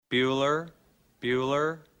Bueller,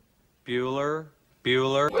 Bueller, Bueller,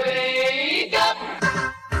 Bueller. Wake up!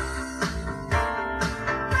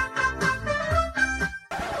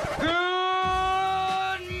 Good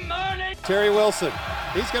morning! Terry Wilson,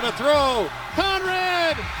 he's going to throw.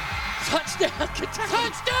 Conrad! Touchdown, Kentucky!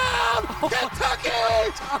 Touchdown! Kentucky!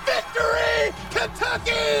 Victory!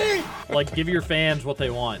 Kentucky! Like, give your fans what they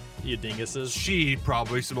want, you dinguses. She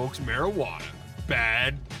probably smokes marijuana.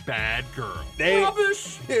 Bad, bad girl.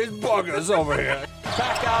 Rubbish! Here's Buggers over here.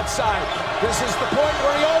 Back outside. This is the point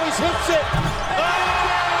where he always hits it.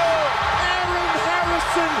 Oh! Aaron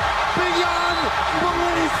Harrison beyond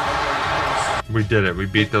belief. We did it. We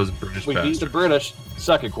beat those British We beat bastards. the British.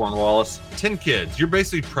 Suck it, Cornwallis. 10 kids. You're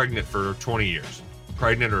basically pregnant for 20 years.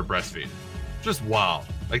 Pregnant or breastfeeding. Just wild.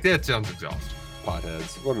 Like, that sounds exhausting.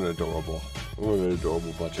 Potheads. What an adorable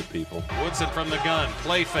bunch of people. Woodson from the gun,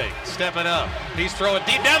 play fake, stepping up. He's throwing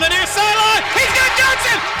deep down the near sideline. He's got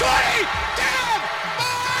Johnson. 20, 10,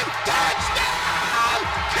 5, touchdown,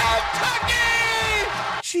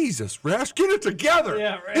 Kentucky! Jesus, Rash, get it together.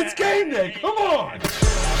 Yeah, Rash. It's game day. Come on.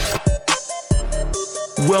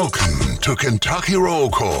 Welcome to Kentucky Roll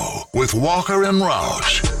Call with Walker and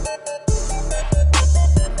Roush.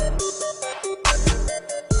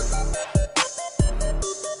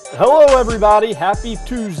 Hello, everybody. Happy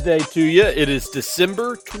Tuesday to you. It is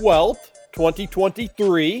December 12th,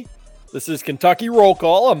 2023. This is Kentucky Roll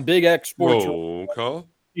Call. I'm Big X Sports. Roll Call.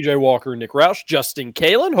 TJ Walker, Nick Roush, Justin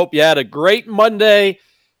Kalen. Hope you had a great Monday.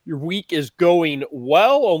 Your week is going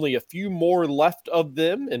well. Only a few more left of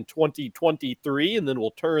them in 2023, and then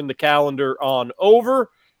we'll turn the calendar on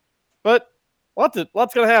over. But lots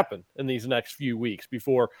going to happen in these next few weeks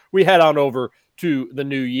before we head on over to the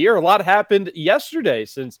new year. A lot happened yesterday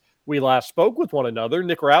since we last spoke with one another.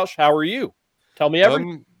 Nick Roush, how are you? Tell me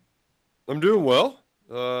everything. I'm doing well.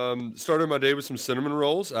 Started my day with some cinnamon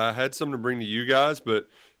rolls. I had some to bring to you guys, but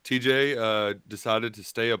TJ decided to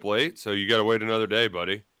stay up late, so you got to wait another day,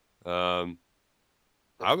 buddy. I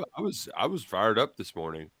was fired up this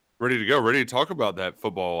morning, ready to go, ready to talk about that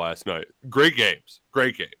football last night. Great games.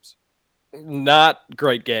 Not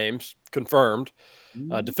great games, confirmed,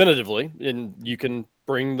 definitively. And you can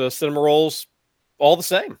bring the cinema rolls all the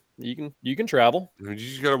same. You can travel. You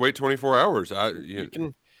just got to wait 24 hours. You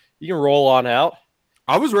can roll on out.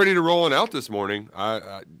 I was ready to roll on out this morning.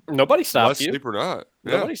 Nobody stopped you. Sleep or not.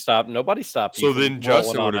 Nobody stopped you. So then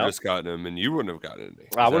Justin would have out. just gotten him, and you wouldn't have gotten him.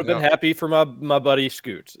 I would have been happy for my buddy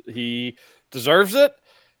Scoots. He deserves it,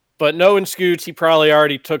 but knowing Scoots, he probably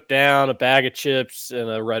already took down a bag of chips and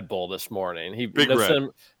a Red Bull this morning.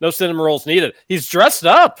 No cinnamon rolls needed. He's dressed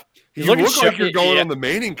up. You look like you're going on the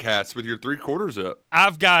Manning cats with your 3/4 up.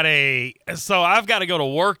 I've got to go to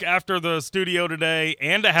work after the studio today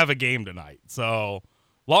and to have a game tonight. So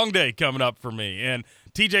long day coming up for me. And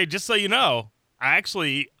TJ, just so you know, I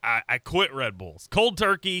quit Red Bulls. Cold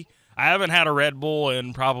turkey. I haven't had a Red Bull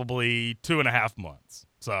in probably 2.5 months.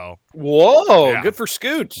 So whoa, yeah. Good for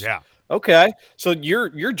Scoots. Yeah. Okay. So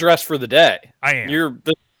you're dressed for the day. I am.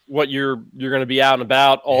 You're going to be out and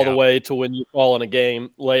about all the way to when you call in a game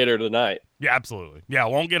later tonight. Yeah, absolutely. Yeah,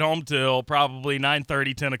 won't get home till probably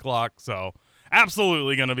 9:30, 10 o'clock. So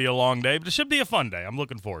absolutely going to be a long day, but it should be a fun day. I'm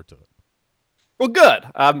looking forward to it. Well, good.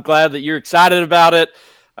 I'm glad that you're excited about it.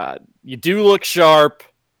 You do look sharp.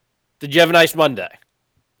 Did you have a nice Monday?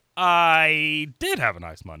 I did have a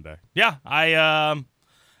nice Monday. Yeah, I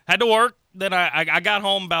had to work. Then I got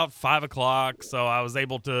home about 5 o'clock, so I was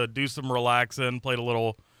able to do some relaxing, played a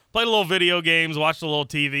little video games, watched a little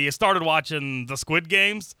TV. I started watching the Squid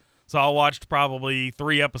Games, so I watched probably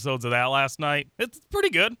 3 episodes of that last night. It's pretty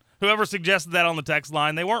good. Whoever suggested that on the text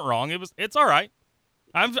line, they weren't wrong. It's all right.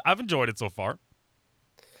 I've enjoyed it so far.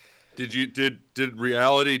 Did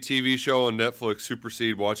reality TV show on Netflix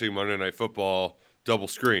supersede watching Monday Night Football double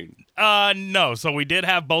screen? No. So we did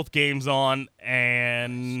have both games on,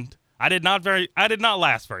 and I did not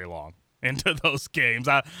last very long into those games.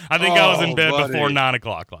 I think I was in bed before 9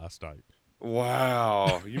 o'clock last night.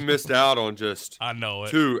 Wow, you missed out on just I know it.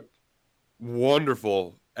 2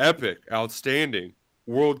 wonderful, epic, outstanding,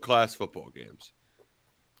 world-class football games.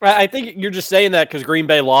 I think you're just saying that because Green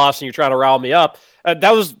Bay lost and you're trying to rile me up.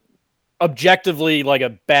 That was objectively like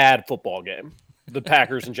a bad football game. The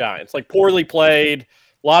Packers and Giants, like poorly played,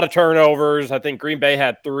 a lot of turnovers. I think Green Bay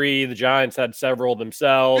had 3. The Giants had several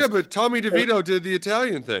themselves. Yeah, but Tommy DeVito did the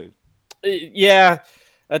Italian thing. Yeah,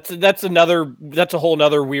 that's a whole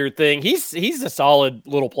nother weird thing. He's a solid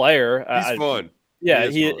little player. He's fun. Yeah,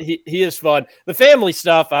 he is fun. The family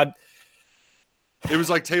stuff, it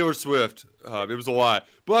was like Taylor Swift. It was a lot.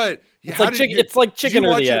 But It's like chicken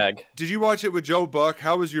or the egg. Did you watch it with Joe Buck?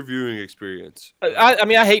 How was your viewing experience? I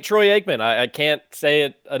mean, I hate Troy Aikman. I can't say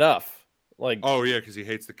it enough. Like, oh yeah, because he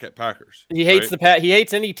hates the Packers. He hates he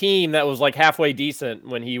hates any team that was like halfway decent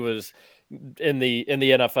when he was in the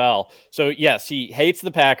NFL. So yes, he hates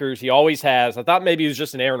the Packers. He always has. I thought maybe it was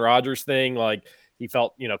just an Aaron Rodgers thing, like he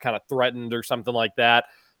felt kind of threatened or something like that.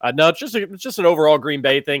 No, it's just an overall Green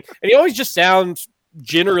Bay thing, and he always just sounds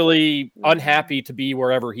generally unhappy to be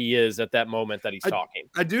wherever he is at that moment that he's talking.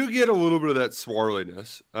 I do get a little bit of that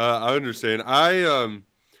swarliness. I understand.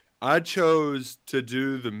 I chose to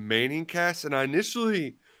do the Manning cast, and I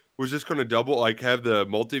initially was just going to have the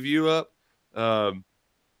multi-view up.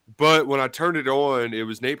 But when I turned it on, it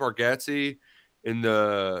was Nate Bargatze in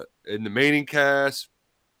the Manning cast,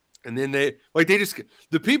 and then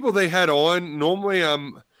the people they had on. Normally,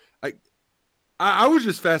 I was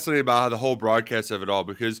just fascinated by the whole broadcast of it all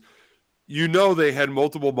because they had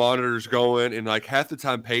multiple monitors going, and like half the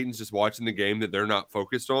time Peyton's just watching the game that they're not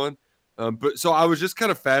focused on. But so I was just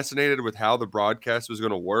kind of fascinated with how the broadcast was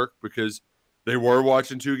going to work because they were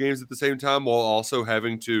watching two games at the same time while also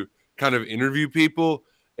having to kind of interview people.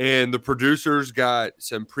 And the producers got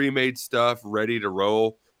some pre-made stuff ready to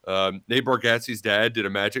roll. Nate Bargatze's dad did a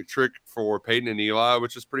magic trick for Peyton and Eli,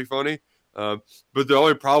 which is pretty funny. But the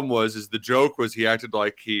only problem was the joke was he acted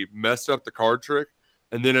like he messed up the card trick.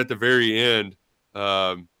 And then at the very end,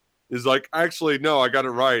 is like, actually, no, I got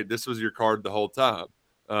it right. This was your card the whole time.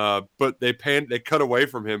 But they cut away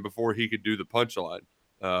from him before he could do the punchline.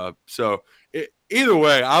 Either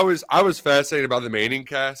way, I was fascinated by the Manning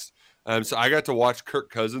cast. So I got to watch Kirk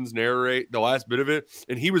Cousins narrate the last bit of it,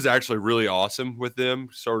 and he was actually really awesome with them,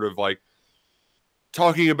 sort of like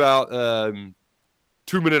talking about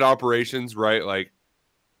 2-minute operations, right? Like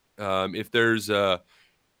if there's if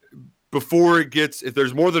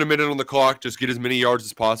there's more than a minute on the clock, just get as many yards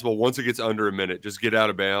as possible. Once it gets under a minute, just get out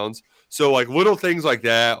of bounds. So like little things like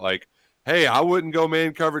that, like, hey, I wouldn't go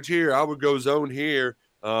man coverage here. I would go zone here.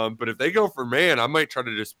 But if they go for man, I might try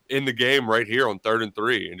to just end the game right here on 3rd and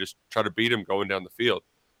 3 and just try to beat them going down the field.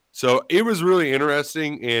 So it was really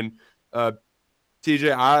interesting. And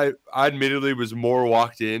TJ, I admittedly was more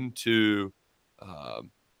walked into.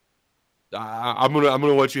 I'm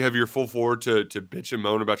gonna let you have your full floor to bitch and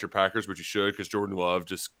moan about your Packers, which you should, because Jordan Love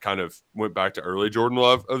just kind of went back to early Jordan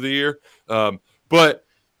Love of the year. But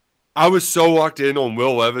I was so locked in on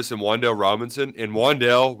Will Levis and Wan'Dale Robinson, and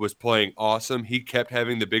Wan'Dale was playing awesome. He kept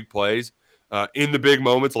having the big plays in the big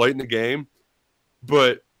moments late in the game.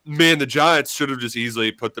 But, man, the Giants should have just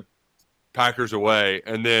easily put the Packers away.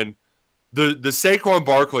 And then the Saquon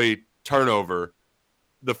Barkley turnover,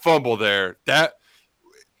 the fumble there,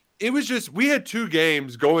 it was just – we had two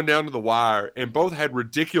games going down to the wire, and both had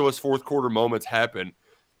ridiculous fourth-quarter moments happen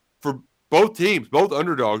for – both teams, both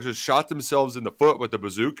underdogs, just shot themselves in the foot with the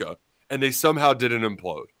bazooka, and they somehow didn't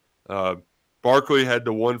implode. Barkley had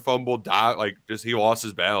the one fumble, he lost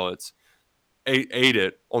his balance, ate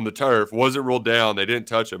it on the turf, wasn't ruled down, they didn't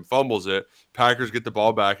touch him, fumbles it. Packers get the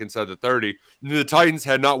ball back inside the 30. And then the Titans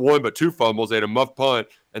had not one but two fumbles. They had a muff punt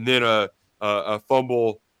and then a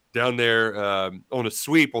fumble down there on a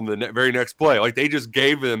sweep on the very next play. Like, they just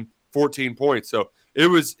gave them 14 points. So it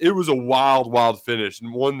was a wild finish,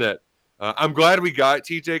 and one that I'm glad we got,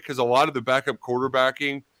 TJ, because a lot of the backup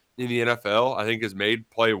quarterbacking in the NFL, I think, has made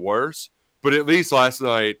play worse. But at least last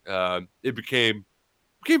night, it became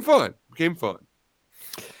fun.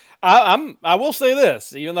 I will say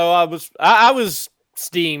this, even though I was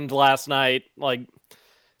steamed last night, like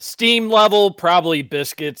steam level, probably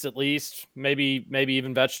biscuits at least, maybe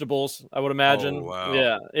even vegetables, I would imagine. Oh,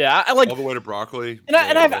 wow. Yeah. I like all the way to broccoli. And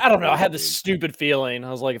I don't know. I had this stupid feeling. I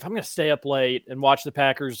was like, if I'm going to stay up late and watch the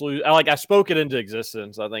Packers lose, I spoke it into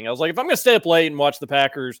existence. I think I was like, if I'm going to stay up late and watch the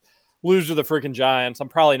Packers lose to the freaking Giants, I'm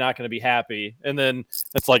probably not going to be happy. And then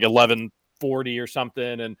it's like 11:40 or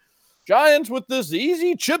something, and Giants with this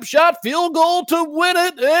easy chip shot field goal to win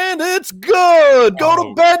it, and it's good. Go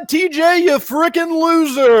to bed, TJ, you freaking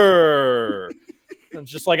loser. It's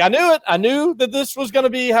just like, I knew it. I knew that this was going to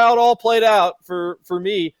be how it all played out for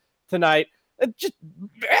me tonight. That's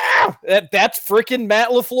freaking Matt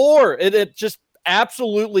LaFleur. It just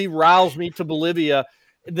absolutely riles me to Bolivia.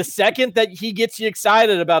 The second that he gets you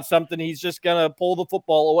excited about something, he's just going to pull the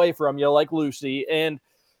football away from you like Lucy. And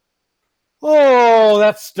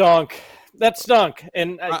that stunk.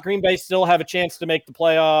 And Green Bay still have a chance to make the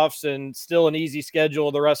playoffs and still an easy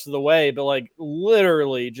schedule the rest of the way. But, like,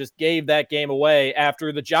 literally just gave that game away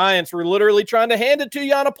after the Giants were literally trying to hand it to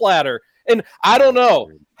you on a platter. And I don't know,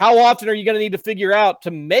 how often are you going to need to figure out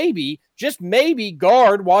to maybe, just maybe,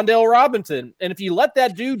 guard Wan'Dale Robinson? And if you let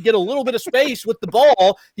that dude get a little bit of space with the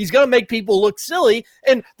ball, he's going to make people look silly.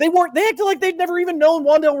 And they acted like they'd never even known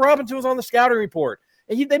Wan'Dale Robinson was on the scouting report.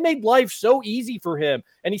 And they made life so easy for him.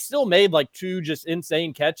 And he still made like 2 just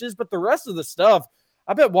insane catches. But the rest of the stuff,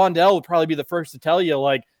 I bet Wan'Dale would probably be the first to tell you,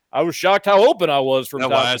 like, I was shocked how open I was from that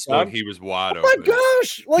time last to time. one, he was wide open. Oh my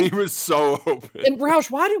gosh. Like, he was so open. And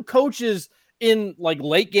Roush, why do coaches in like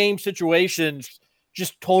late game situations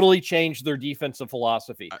just totally change their defensive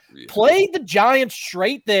philosophy? Play the Giants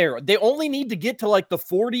straight there. They only need to get to like the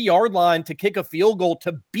 40-yard line to kick a field goal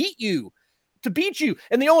to beat you.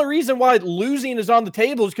 And the only reason why losing is on the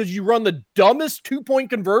table is because you run the dumbest 2-point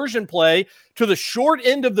conversion play to the short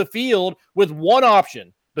end of the field with one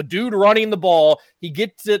option. The dude running the ball, he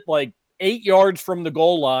gets it like 8 yards from the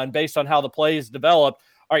goal line based on how the play is developed.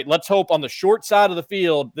 All right, let's hope on the short side of the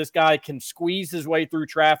field, this guy can squeeze his way through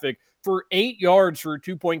traffic for 8 yards for a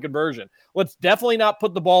 2-point conversion. Let's definitely not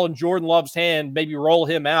put the ball in Jordan Love's hand, maybe roll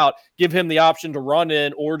him out, give him the option to run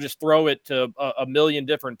in or just throw it to a million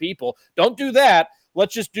different people. Don't do that.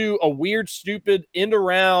 Let's just do a weird, stupid end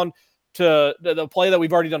around to the play that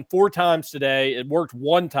we've already done 4 times today. It worked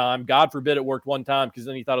one time. God forbid it worked one time, because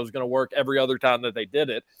then he thought it was going to work every other time that they did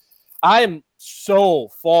it. I am so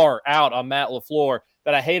far out on Matt LaFleur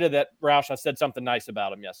that I hated that, Roush, I said something nice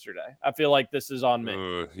about him yesterday. I feel like this is on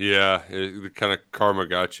me. Yeah, the kind of karma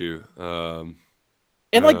got you.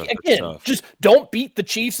 And again, just don't beat the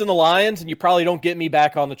Chiefs and the Lions, and you probably don't get me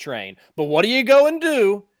back on the train. But what do you go and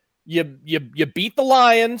do? You beat the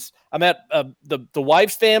Lions. I'm at the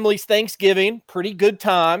wife's family's Thanksgiving, pretty good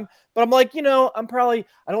time. But I'm like, I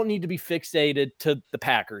don't need to be fixated to the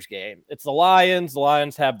Packers game. It's the Lions. The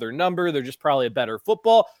Lions have their number. They're just probably a better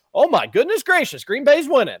football. Oh my goodness gracious, Green Bay's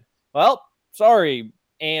winning. Well, sorry,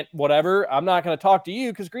 Aunt whatever. I'm not going to talk to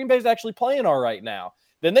you because Green Bay's actually playing all right now.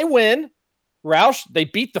 Then they win. Roush, they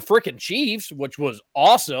beat the freaking Chiefs, which was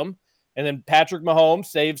awesome. And then Patrick Mahomes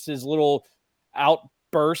saves his little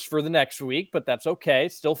outburst for the next week, but that's okay.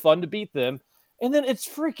 It's still fun to beat them. And then it's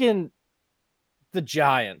freaking the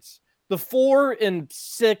Giants. The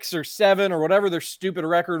 4-6 or 7 or whatever their stupid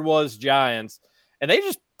record was, Giants. And they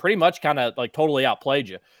just pretty much kind of like totally outplayed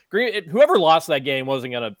you. Whoever lost that game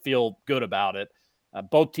wasn't going to feel good about it.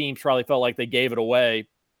 Both teams probably felt like they gave it away.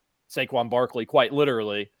 Saquon Barkley, quite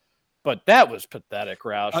literally. But that was pathetic,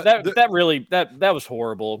 Roush. That was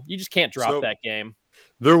horrible. You just can't drop that game.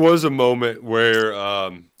 There was a moment where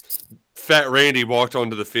Fat Randy walked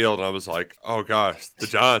onto the field, and I was like, oh, gosh, the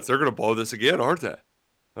Giants, they're going to blow this again, aren't they?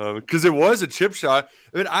 Because it was a chip shot.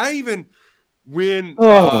 I mean,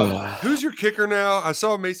 who's your kicker now? I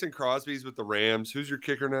saw Mason Crosby's with the Rams. Who's your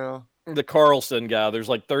kicker now? The Carlson guy. There's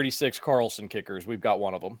like 36 Carlson kickers. We've got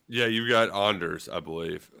one of them. Yeah, you've got Anders, I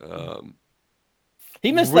believe.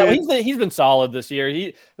 He missed that. He's been solid this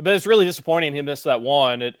year. But it's really disappointing he missed that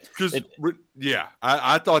one.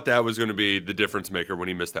 I thought that was going to be the difference maker when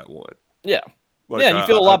he missed that one. Yeah. And you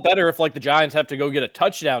feel a lot better if like the Giants have to go get a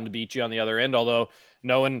touchdown to beat you on the other end, although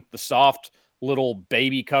knowing the soft little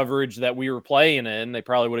baby coverage that we were playing in, they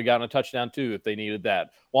probably would have gotten a touchdown too if they needed that.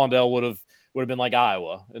 Wan'Dale would have been like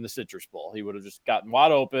Iowa in the Citrus Bowl. He would have just gotten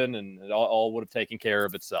wide open and it all would have taken care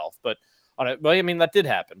of itself. But I mean, that did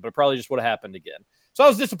happen, but it probably just would have happened again. So I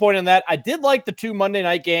was disappointed in that. I did like the 2 Monday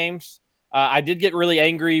night games. I did get really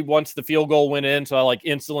angry once the field goal went in, so I like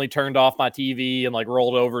instantly turned off my TV and like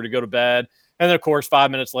rolled over to go to bed. And then, of course, 5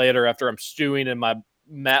 minutes later, after I'm stewing in my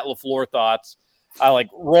Matt LaFleur thoughts, I like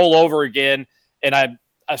roll over again and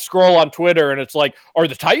I scroll on Twitter and it's like, are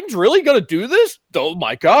the Titans really going to do this? Oh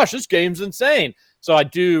my gosh, this game's insane. So I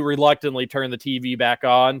do reluctantly turn the TV back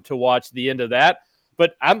on to watch the end of that.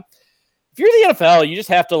 But if you're the NFL, you just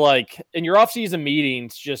have to like in your offseason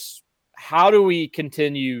meetings, just how do we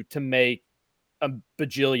continue to make a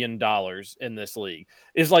bajillion dollars in this league?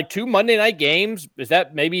 Is like 2 Monday night games, is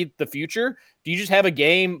that maybe the future? Do you just have a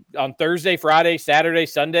game on Thursday, Friday, Saturday,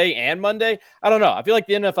 Sunday, and Monday? I don't know. I feel like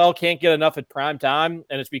the NFL can't get enough at prime time,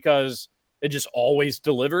 and it's because it just always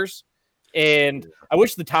delivers. And I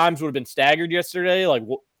wish the times would have been staggered yesterday, like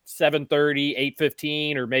 7:30,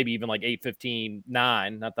 8:15, or maybe even like 8:15,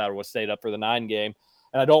 9. Not that I would stayed up for the 9 game.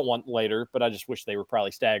 And I don't want later, but I just wish they were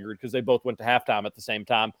probably staggered because they both went to halftime at the same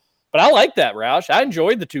time. But I like that, Roush. I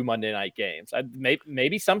enjoyed the 2 Monday night games.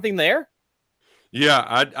 Maybe something there. Yeah,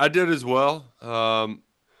 I did as well.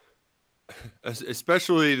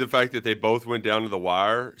 Especially the fact that they both went down to the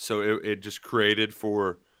wire. So it just created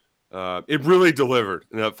for it really delivered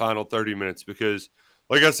in that final 30 minutes because,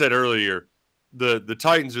 like I said earlier, the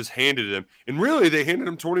Titans just handed him, and really they handed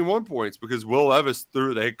him 21 points because Will Levis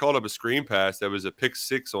they called up a screen pass that was a pick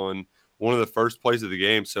six on one of the first plays of the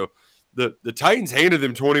game. So the Titans handed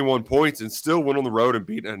them 21 points and still went on the road and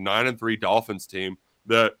beat a 9-3 Dolphins team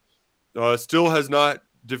that still has not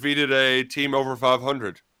defeated a team over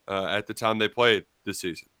 500 at the time they played this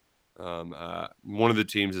season. One of the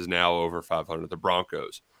teams is now over 500, the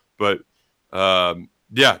Broncos. But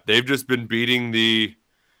yeah, they've just been beating the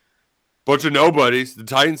bunch of nobodies. The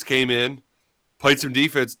Titans came in, played some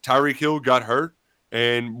defense. Tyreek Hill got hurt,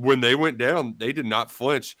 and when they went down, they did not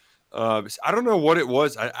flinch. I don't know what it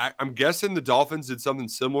was. I'm guessing the Dolphins did something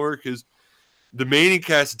similar because the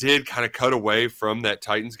Maniacast did kind of cut away from that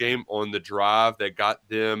Titans game on the drive that got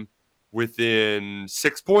them within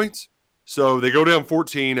 6 points. So they go down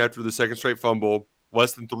 14 after the second straight fumble,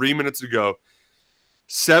 less than 3 minutes to go.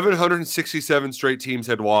 767 straight teams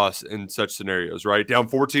had lost in such scenarios, right? Down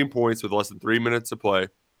 14 points with less than 3 minutes to play.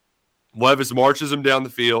 Levis marches him down the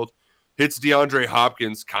field, hits DeAndre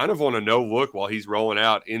Hopkins kind of on a no-look while he's rolling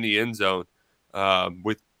out in the end zone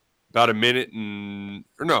with about a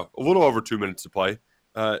little over 2 minutes to play.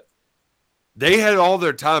 They had all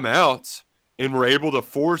their timeouts and were able to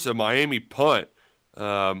force a Miami punt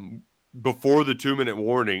before the 2-minute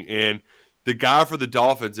warning. And the guy for the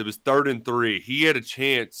Dolphins, it was 3rd and 3. He had a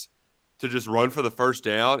chance to just run for the first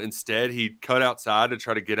down. Instead, he cut outside to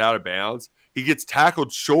try to get out of bounds. He gets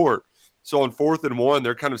tackled short. So on 4th and 1,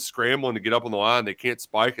 they're kind of scrambling to get up on the line. They can't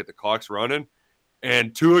spike it. The clock's running.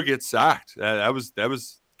 And Tua gets sacked. That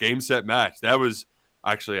was game, set, match. That was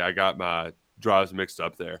actually, I got my drives mixed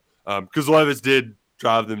up there. Because Levis did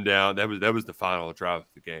drive them down. That was the final drive of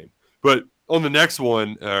the game. But on the next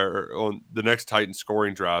one, or on the next Titans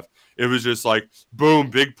scoring drive, it was just like, boom,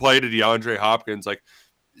 big play to DeAndre Hopkins. Like,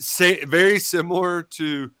 very similar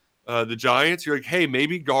to the Giants. You're like, hey,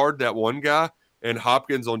 maybe guard that one guy. And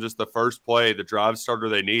Hopkins on just the first play, the drive starter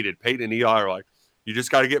they needed. Peyton and Eli are like, you just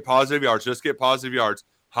got to get positive yards. Just get positive yards.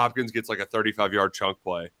 Hopkins gets like a 35-yard chunk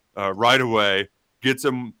play right away. Gets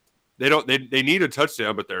them. They need a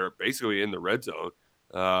touchdown, but they're basically in the red zone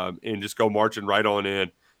and just go marching right on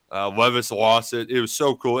in. Levis lost it. It was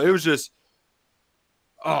so cool. It was just,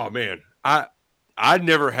 oh man, I'd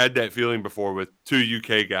never had that feeling before with two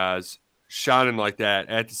UK guys shining like that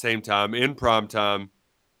at the same time in prime time.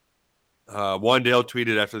 Wandale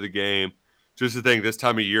tweeted after the game, just to think this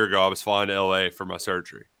time a year ago I was flying to LA for my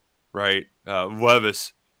surgery, right?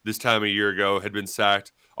 Levis this time a year ago had been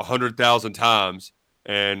sacked 100,000 times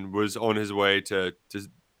and was on his way to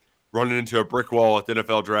running into a brick wall at the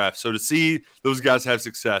NFL draft. So to see those guys have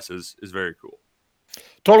success is very cool.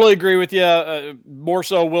 Totally agree with you. More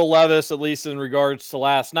so Will Levis, at least in regards to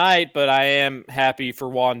last night, but I am happy for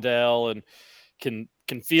Wandale and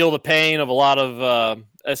can feel the pain of a lot of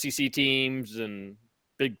SEC teams and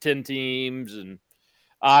Big Ten teams and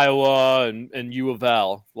Iowa and U of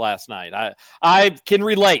L last night. I can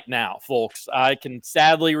relate now, folks. I can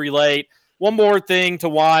sadly relate. One more thing to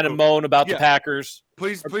whine and moan about the Packers.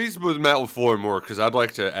 Please with Matt LaFleur more, because I'd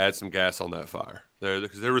like to add some gas on that fire.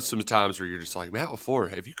 Because there was some times where you're just like, Matt LaFleur,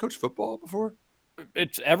 have you coached football before?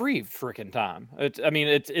 It's every freaking time. If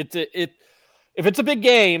it's a big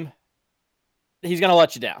game, he's going to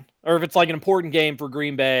let you down. Or if it's like an important game for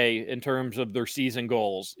Green Bay in terms of their season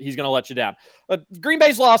goals, he's going to let you down. But Green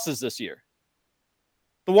Bay's losses this year,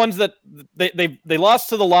 the ones that they lost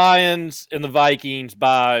to the Lions and the Vikings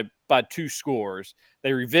by 2 scores.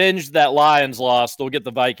 They revenged that Lions loss. They'll get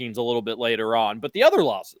the Vikings a little bit later on. But the other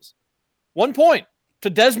losses, 1 point to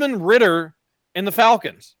Desmond Ridder and the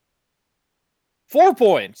Falcons. 4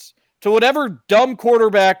 points to whatever dumb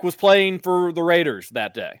quarterback was playing for the Raiders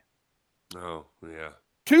that day. Oh, yeah.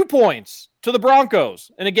 2 points to the Broncos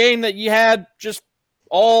in a game that you had just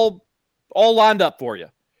all lined up for you.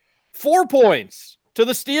 4 points to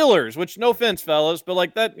the Steelers, which, no offense, fellas, but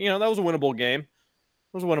like that, that was a winnable game. It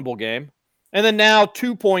was a winnable game. And then now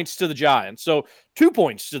 2 points to the Giants. So 2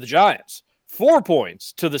 points to the Giants, 4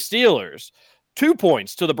 points to the Steelers, 2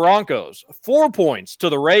 points to the Broncos, 4 points to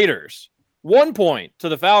the Raiders, 1 point to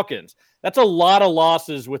the Falcons. That's a lot of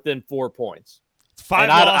losses within 4 points. It's 5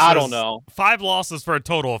 losses. I don't know. 5 losses for a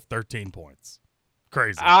total of 13 points.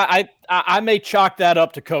 Crazy. I may chalk that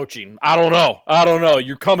up to coaching. I don't know.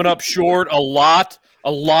 You're coming up short a lot,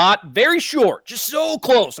 very short, just so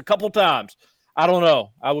close a couple times. I don't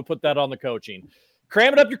know. I would put that on the coaching.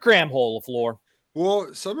 Cram it up your cram hole, LaFleur.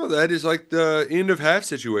 Well, some of that is like the end of half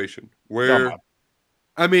situation where,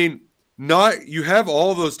 you have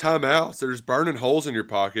all those timeouts. There's burning holes in your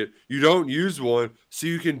pocket. You don't use one, so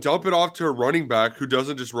you can dump it off to a running back who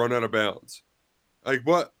doesn't just run out of bounds. Like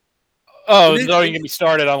what? Oh, don't even get me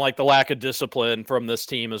started on like the lack of discipline from this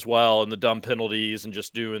team as well, and the dumb penalties and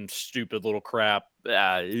just doing stupid little crap.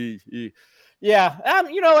 Yeah.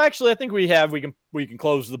 Actually, I think we can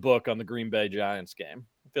close the book on the Green Bay Giants game.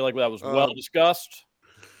 I feel like that was well discussed.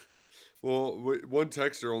 Well, one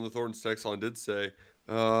texter on the Thornton's text line did say,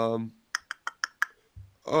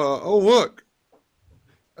 look,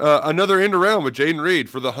 another end around with Jaden Reed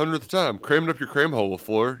for the 100th time. Cramming up your cram hole,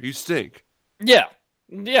 LaFleur. You stink. Yeah.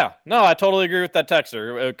 Yeah. No, I totally agree with that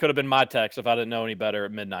texter. It could have been my text if I didn't know any better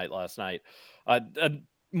at midnight last night. A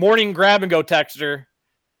morning grab and go texter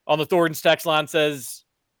on the Thornton's text line says,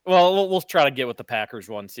 well, we'll try to get with the Packers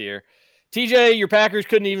ones here. TJ, your Packers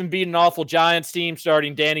couldn't even beat an awful Giants team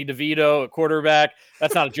starting Danny DeVito at quarterback.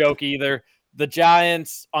 That's not a joke either. The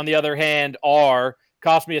Giants, on the other hand,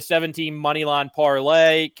 cost me a 17 money line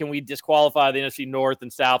parlay. Can we disqualify the NFC North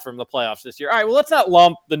and South from the playoffs this year? All right, well, let's not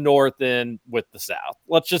lump the North in with the South.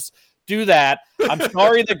 Let's just do that. I'm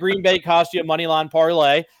sorry that Green Bay cost you a money line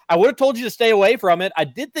parlay. I would have told you to stay away from it. I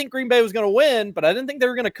did think Green Bay was going to win, but I didn't think they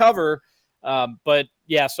were going to cover. But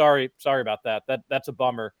yeah, sorry about that. That's a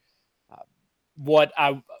bummer.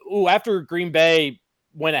 After Green Bay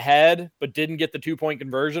went ahead but didn't get the 2-point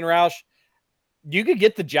conversion, Roush, you could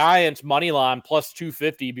get the Giants money line plus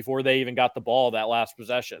 250 before they even got the ball that last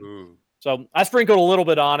possession. Ooh. So I sprinkled a little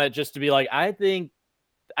bit on it just to be like, I think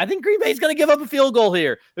Green Bay's going to give up a field goal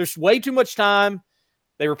here. There's way too much time.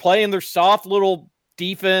 They were playing their soft little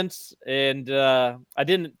defense, and I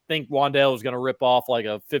didn't think Wan'Dale was going to rip off like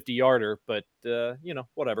a 50-yarder, but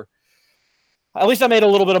whatever. At least I made a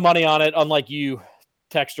little bit of money on it, unlike you,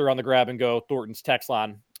 texter on the grab and go Thornton's text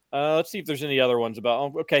line. Let's see if there's any other ones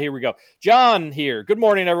about. Okay, here we go. John here. Good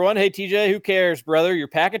morning, everyone. Hey, TJ, who cares, brother? Your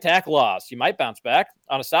pack attack lost. You might bounce back.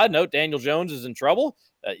 On a side note, Daniel Jones is in trouble.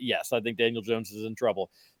 Yes, I think Daniel Jones is in trouble.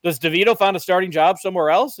 Does DeVito find a starting job somewhere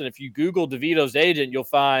else? And if you Google DeVito's agent, you'll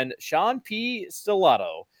find Sean P.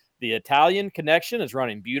 Stellato. The Italian connection is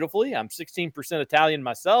running beautifully. I'm 16% Italian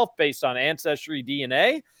myself based on Ancestry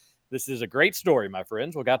DNA. This is a great story, my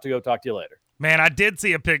friends. We'll got to go talk to you later. Man, I did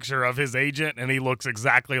see a picture of his agent, and he looks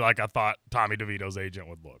exactly like I thought Tommy DeVito's agent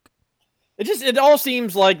would look. It all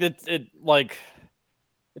seems like it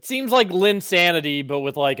seems like Linsanity, but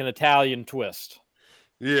with like an Italian twist.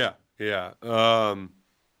 Yeah. And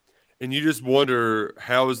you just wonder,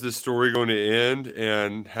 how is this story going to end,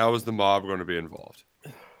 and how is the mob going to be involved?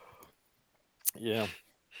 Yeah.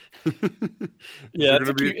 Yeah.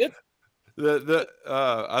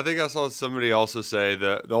 I think I saw somebody also say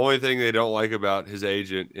that the only thing they don't like about his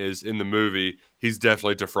agent is in the movie, he's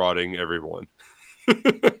definitely defrauding everyone.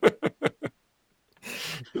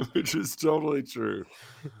 Which is totally true.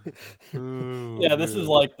 Yeah, this is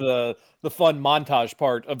like the fun montage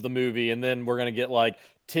part of the movie, and then we're going to get like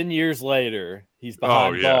 10 years later, he's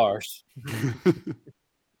behind bars.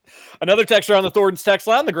 Another texter on the Thornton's text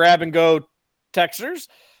line, the grab and go texters,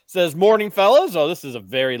 says, morning, fellas. Oh, this is a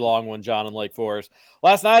very long one, John in Lake Forest.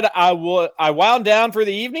 Last night, I wound down for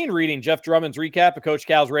the evening reading Jeff Drummond's recap of Coach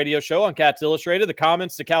Cal's radio show on Cats Illustrated. The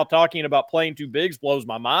comments to Cal talking about playing two bigs blows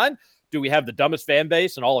my mind. Do we have the dumbest fan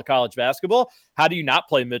base in all of college basketball? How do you not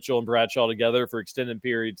play Mitchell and Bradshaw together for extended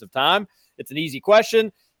periods of time? It's an easy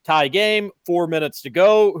question. Tie game, 4 minutes to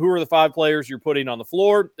go. Who are the 5 players you're putting on the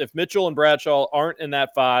floor? If Mitchell and Bradshaw aren't in that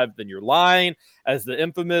 5, then you're lying. As the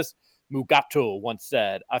infamous Mugato once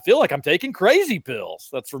said, I feel like I'm taking crazy pills.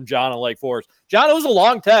 That's from John in Lake Forest. John, it was a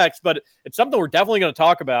long text, but it's something we're definitely going to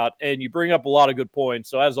talk about, and you bring up a lot of good points.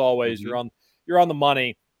 So as always, you're on the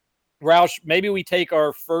money. Roush, maybe we take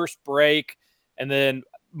our first break, and then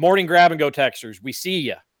morning grab and go texters. We see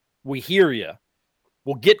you. We hear you.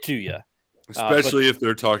 We'll get to you. Especially if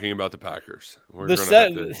they're talking about the Packers.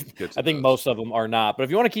 I think most of them are not. But if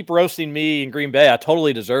you want to keep roasting me in Green Bay, I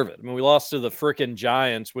totally deserve it. I mean, we lost to the frickin'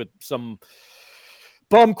 Giants with some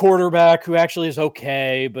bum quarterback who actually is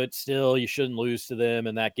okay, but still you shouldn't lose to them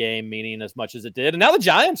in that game, meaning as much as it did. And now the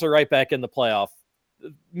Giants are right back in the playoff.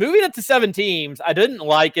 Moving it to 7 teams, I didn't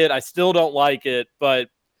like it. I still don't like it, but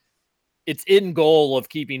it's in goal of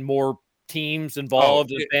keeping more teams involved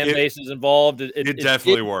and fan bases involved. It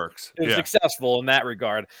definitely works. It was successful in that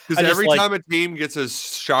regard. Because every time a team gets a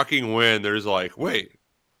shocking win, there's like, wait,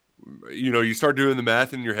 you start doing the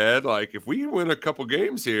math in your head. Like, if we win a couple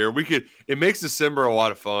games here, it makes December a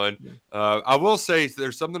lot of fun. I will say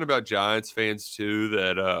there's something about Giants fans too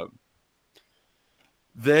that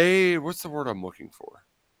what's the word I'm looking for?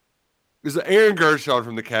 Is Aaron Gershon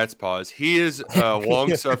from the Cat's Paws. He is a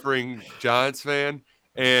long-suffering Giants fan,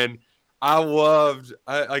 and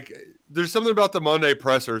there's something about the Monday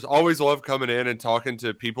pressers. Always love coming in and talking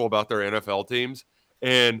to people about their NFL teams.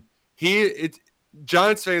 And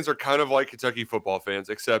Giants fans are kind of like Kentucky football fans,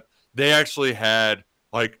 except they actually had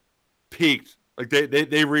peaked.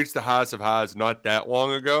 They reached the highest of highs not that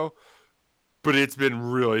long ago, but it's been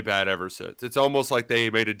really bad ever since. It's almost like they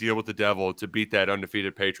made a deal with the devil to beat that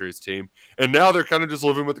undefeated Patriots team, and now they're kind of just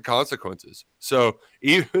living with the consequences. So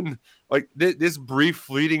even this brief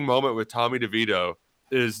fleeting moment with Tommy DeVito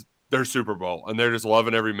is their Super Bowl, and they're just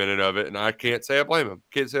loving every minute of it, and I can't say I blame them.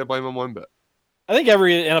 Can't say I blame them one bit. I think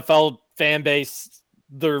every NFL fan base,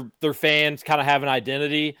 their fans kind of have an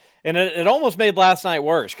identity, and it almost made last night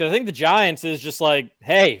worse because I think the Giants is just like,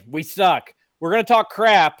 hey, we suck. We're going to talk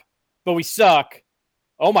crap, but we suck.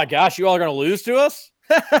 Oh my gosh, you all are going to lose to us?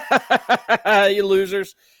 You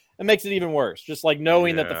losers. It makes it even worse. Just like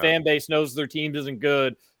knowing that the fan base knows their team isn't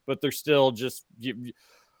good, but they're still just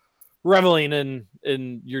reveling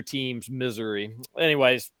in your team's misery.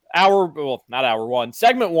 Anyways, not hour one.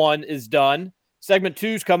 Segment 1 is done. Segment 2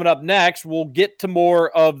 is coming up next. We'll get to more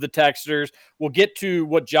of the texters. We'll get to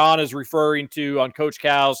what John is referring to on Coach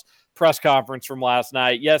Cal's press conference from last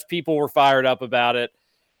night. Yes, people were fired up about it.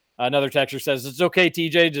 Another texter says, it's okay,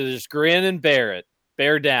 TJ, to just grin and bear it.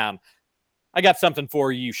 Bear down. I got something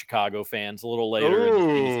for you, Chicago fans, a little later in the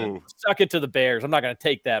season. Suck it to the Bears. I'm not going to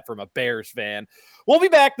take that from a Bears fan. We'll be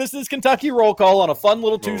back. This is Kentucky Roll Call on a fun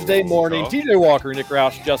little Tuesday morning. TJ Walker, Nick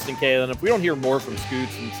Roush, Justin Kalen. If we don't hear more from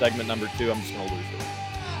Scoots in segment number 2, I'm just going to lose it.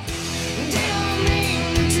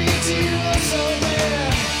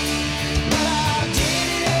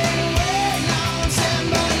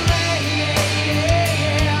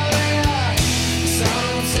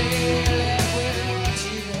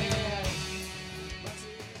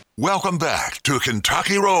 Welcome back to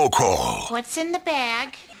Kentucky Roll Call. What's in the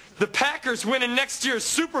bag? The Packers winning next year's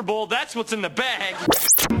Super Bowl. That's what's in the bag.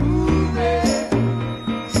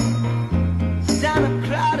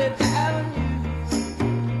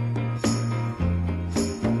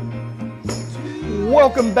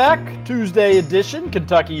 Welcome back, Tuesday edition,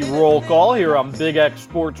 Kentucky Roll Call here on Big X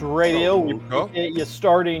Sports Radio. We appreciate you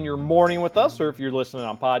starting your morning with us, or if you're listening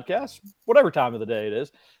on podcast, whatever time of the day it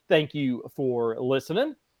is. Thank you for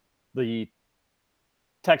listening. The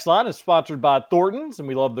text line is sponsored by Thornton's, and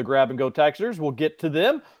we love the grab-and-go texters. We'll get to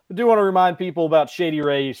them. I do want to remind people about Shady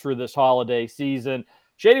Rays for this holiday season.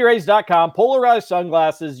 ShadyRays.com, polarized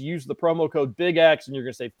sunglasses. Use the promo code BIGX, and you're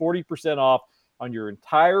going to save 40% off on your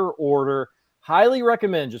entire order. Highly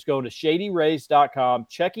recommend just going to ShadyRays.com,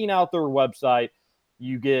 checking out their website.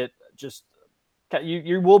 You get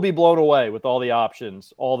you will be blown away with all the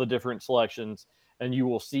options, all the different selections, and you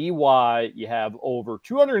will see why you have over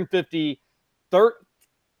 250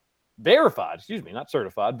 verified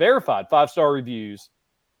 5-star reviews.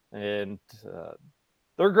 And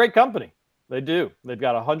they're a great company. They do. They've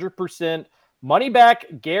got 100% money back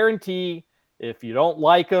guarantee. If you don't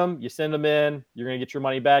like them, you send them in, you're going to get your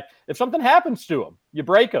money back. If something happens to them, you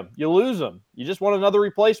break them, you lose them, you just want another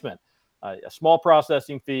replacement, a small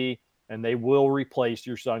processing fee, and they will replace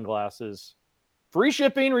your sunglasses. Free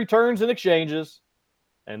shipping, returns, and exchanges.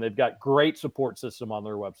 And they've got great support system on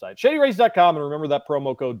their website. ShadyRays.com, and remember that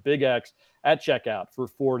promo code BIGX at checkout for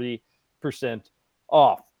 40%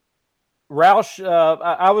 off. Roush,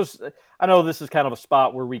 I know this is kind of a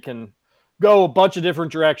spot where we can go a bunch of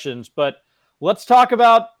different directions, but let's talk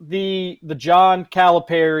about the John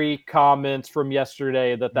Calipari comments from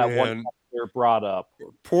yesterday that one player brought up.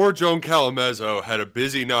 Poor Joan Calamezzo had a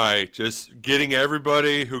busy night just getting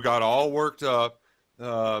everybody who got all worked up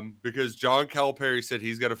because John Calipari said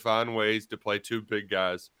he's got to find ways to play two big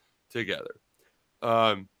guys together.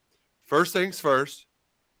 First things first,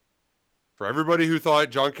 for everybody who thought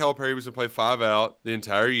John Calipari was going to play 5 out the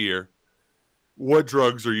entire year, what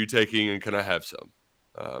drugs are you taking and can I have some?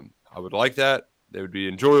 I would like that. They would be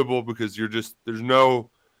enjoyable because that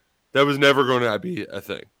was never going to be a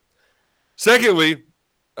thing. Secondly,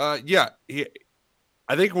 I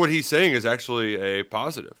think what he's saying is actually a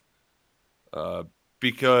positive.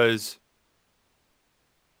 Because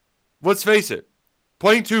let's face it,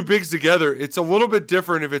 playing two bigs together, it's a little bit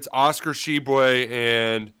different if it's Oscar Tshiebwe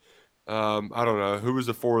and I don't know, who was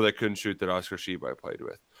the 4 that couldn't shoot that Oscar Tshiebwe played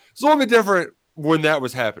with. It's a little bit different when that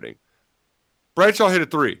was happening. Bradshaw hit a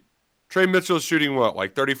 3. Trey Mitchell's shooting what,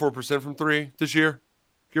 like 34% from 3 this year,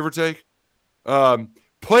 give or take?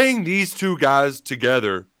 Playing these two guys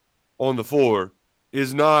together on the floor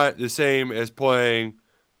is not the same as playing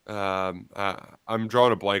I'm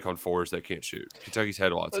drawing a blank on 4s that can't shoot. Kentucky's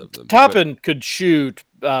had lots of them. Toppin could shoot.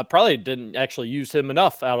 Probably didn't actually use him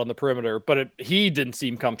enough out on the perimeter, but he didn't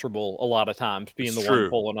seem comfortable a lot of times being one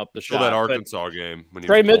pulling up the shot. That Arkansas game when he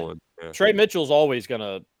Trey was pulling. Trey Mitchell's always going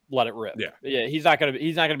to let it rip. Yeah. He's not gonna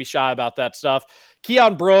be shy about that stuff.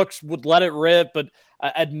 Keon Brooks would let it rip, but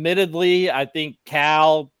admittedly, I think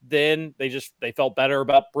Cal then they felt better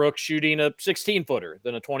about Brooks shooting a 16-footer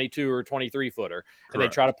than a 22 or 23-footer, and they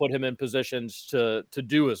try to put him in positions to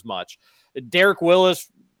do as much. Derek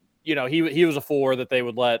Willis, he was a 4 that they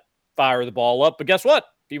would let fire the ball up, but guess what?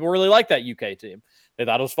 People really like that UK team. They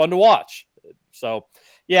thought it was fun to watch. So,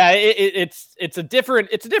 yeah, it's a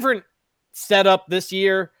different setup this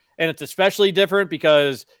year. And it's especially different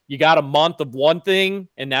because you got a month of one thing,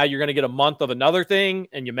 and now you're going to get a month of another thing,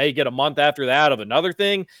 and you may get a month after that of another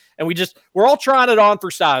thing. And we're all trying it on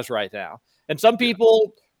for size right now. And some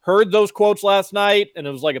people heard those quotes last night, and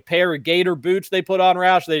it was like a pair of Gator boots they put on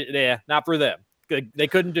Roush. Not for them. They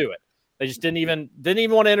couldn't do it. They just didn't even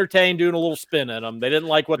want to entertain doing a little spin in them. They didn't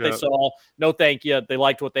like what they saw. No, thank you. They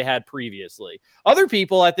liked what they had previously. Other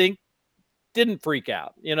people, I think, didn't freak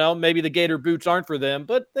out. Maybe the Gator boots aren't for them,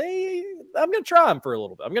 but I'm going to try them for a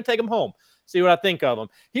little bit. I'm going to take them home, see what I think of them.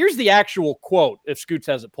 Here's the actual quote if Scoots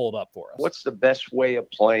has it pulled up for us. What's the best way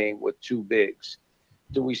of playing with two bigs?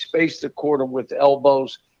 Do we space the court with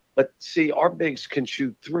elbows? But see, our bigs can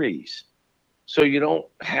shoot threes. So you don't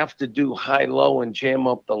have to do high-low and jam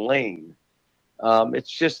up the lane.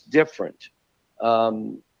 It's just different.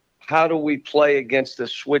 How do we play against the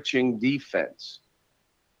switching defense?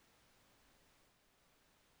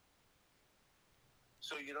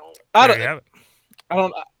 So you don't. I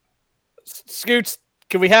don't. Scoots,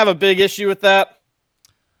 can we have a big issue with that?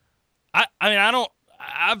 I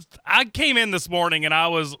came in this morning and I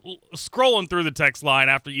was scrolling through the text line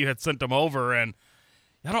after you had sent them over, and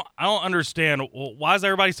I don't understand why is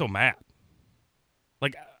everybody so mad?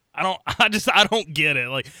 Like I don't get it.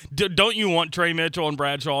 Like, don't you want Trey Mitchell and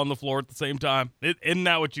Bradshaw on the floor at the same time? Isn't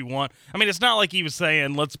that what you want? I mean, it's not like he was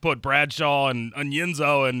saying, let's put Bradshaw and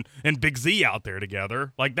Yenzo and Big Z out there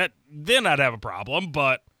together. Like that, then I'd have a problem,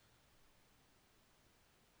 but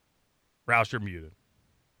Roush, you're muted.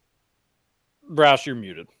 Roush, you're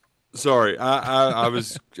muted. Sorry,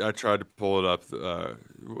 I tried to pull it up.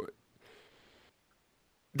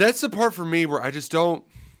 That's the part for me where I just don't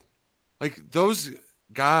like those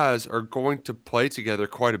guys are going to play together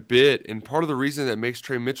quite a bit, and part of the reason that makes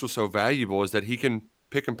Trey Mitchell so valuable is that he can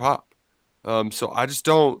pick and pop. So I just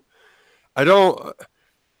don't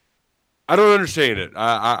understand it.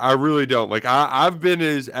 I really don't. Like I've been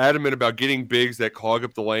as adamant about getting bigs that clog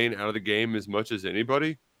up the lane out of the game as much as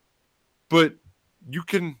anybody, but you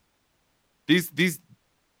can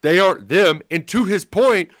they aren't them. And to his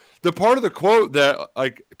point, the part of the quote that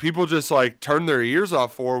like people just like turned their ears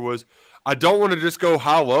off for was, I don't want to just go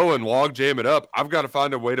high-low and log jam it up. I've got to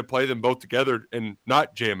find a way to play them both together and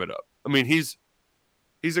not jam it up. I mean, he's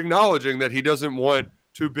acknowledging that he doesn't want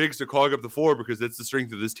two bigs to clog up the floor because it's the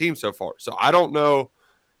strength of this team so far. So I don't know.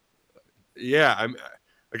 Yeah,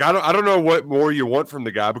 I don't know what more you want from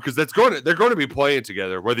the guy because they're going to be playing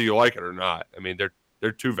together whether you like it or not. I mean,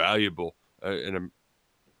 they're too valuable, and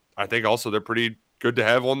I think also they're pretty good to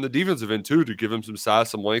have on the defensive end too to give him some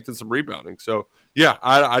size, some length, and some rebounding. So yeah,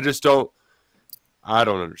 I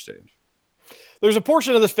don't understand. There's a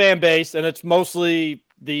portion of this fan base, and it's mostly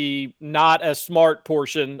the not as smart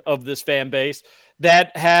portion of this fan base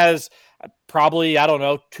that has probably,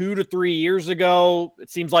 2 to 3 years ago,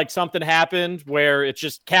 it seems like something happened where it's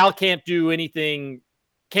just Cal can't do anything,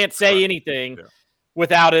 can't say anything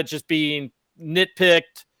without it just being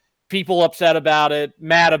nitpicked, people upset about it,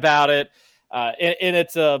 mad about it. And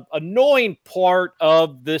it's a annoying part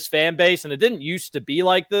of this fan base, and it didn't used to be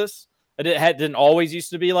like this. It didn't always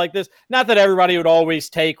used to be like this. Not that everybody would always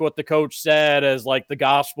take what the coach said as like the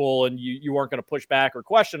gospel, and you weren't going to push back or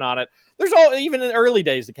question on it. Even in the early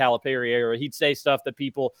days of Calipari era, he'd say stuff that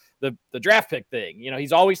people, the draft pick thing,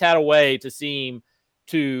 he's always had a way to seem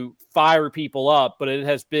to fire people up, but it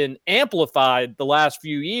has been amplified the last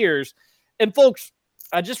few years. And folks,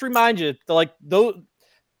 I just remind you that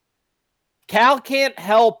Cal can't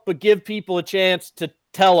help but give people a chance to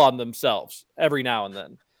tell on themselves every now and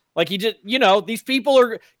then. Like he just, these people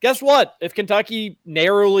are, guess what? If Kentucky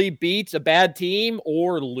narrowly beats a bad team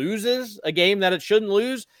or loses a game that it shouldn't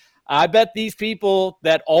lose, I bet these people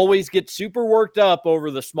that always get super worked up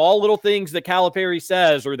over the small little things that Calipari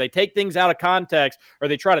says, or they take things out of context, or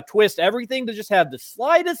they try to twist everything to just have the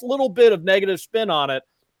slightest little bit of negative spin on it.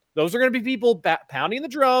 Those are going to be people pounding the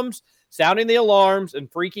drums, sounding the alarms,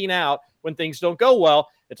 and freaking out when things don't go well.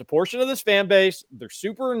 It's a portion of this fan base. They're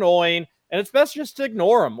super annoying, and it's best just to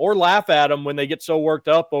ignore them or laugh at them when they get so worked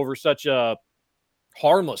up over such a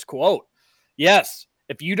harmless quote. Yes,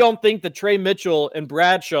 if you don't think that Trey Mitchell and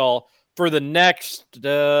Bradshaw for the next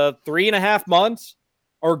 3.5 months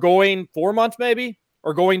or going 4 months maybe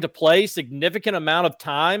are going to play significant amount of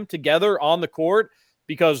time together on the court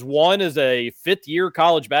because one is a fifth-year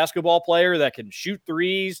college basketball player that can shoot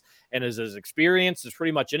threes and is as experienced as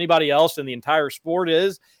pretty much anybody else in the entire sport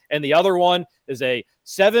is, and the other one is a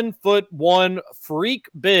 7'1" freak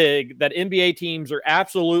big that NBA teams are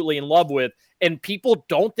absolutely in love with, and people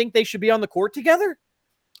don't think they should be on the court together?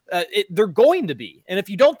 They're going to be. And if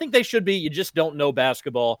you don't think they should be, you just don't know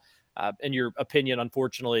basketball. And your opinion,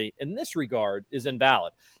 unfortunately, in this regard is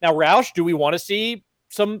invalid. Now, Roush, do we want to see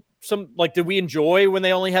some like, did we enjoy when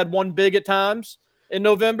they only had one big at times in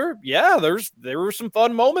November? Yeah, there were some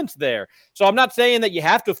fun moments there. So I'm not saying that you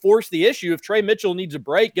have to force the issue. If Trey Mitchell needs a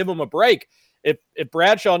break, give him a break. If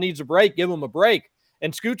Bradshaw needs a break, give him a break.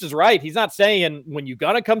 And Scoots is right. He's not saying when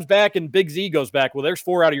Ugonna comes back and Big Z goes back, well, there's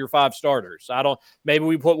 4 out of your 5 starters. Maybe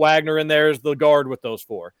we put Wagner in there as the guard with those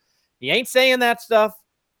 4. He ain't saying that stuff.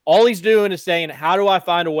 All he's doing is saying, how do I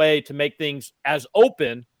find a way to make things as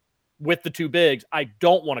open with the 2 bigs? I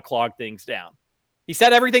don't want to clog things down. He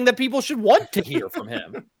said everything that people should want to hear from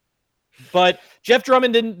him. But Jeff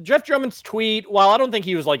Drummond's tweet, while I don't think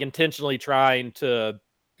he was like intentionally trying to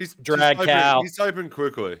drag Cal. He's typing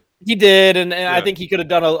quickly. He did, and yeah. I think he could have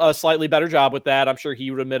done a slightly better job with that. I'm sure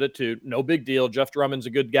he would admit it too. No big deal. Jeff Drummond's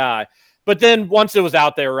a good guy. But then once it was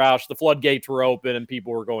out there, Roush, the floodgates were open and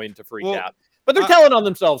people were going to freak out. But they're telling on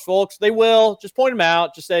themselves, folks. They will. Just point them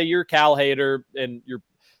out. Just say you're a Cal hater and you're,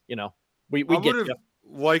 we get you.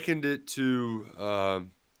 Likened it to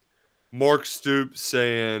Mark Stoops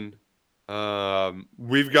saying,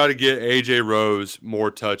 we've got to get AJ Rose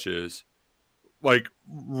more touches, like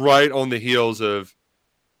right on the heels of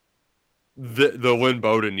the Lynn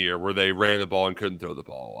Bowden year where they ran the ball and couldn't throw the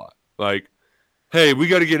ball a lot. Like, hey, we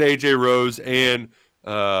got to get AJ Rose and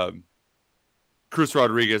Chris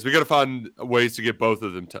Rodriguez. We got to find ways to get both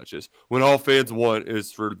of them touches when all fans want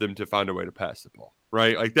is for them to find a way to pass the ball,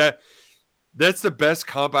 right? Like that. That's the best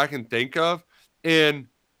comp I can think of. And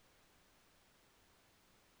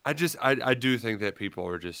I do think that people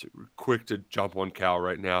are just quick to jump on Cal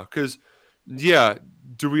right now. Because, yeah,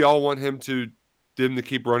 do we all want them to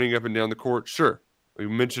keep running up and down the court? Sure. We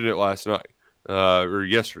mentioned it last night or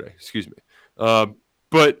yesterday, excuse me.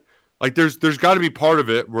 But, like, there's got to be part of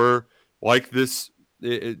it where, like this,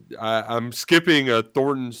 I'm skipping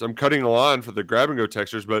Thornton's, I'm cutting a line for the grab-and-go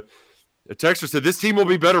texters, but a texter said this team will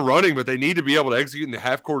be better running, but they need to be able to execute in the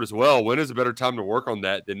half court as well. When is a better time to work on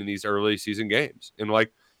that than in these early season games? And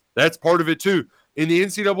like that's part of it too. In the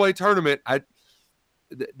NCAA tournament,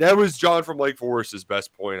 that was John from Lake Forest's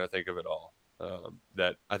best point, I think, of it all.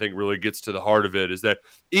 That I think really gets to the heart of it is that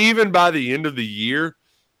even by the end of the year,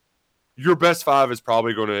 your best 5 is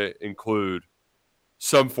probably going to include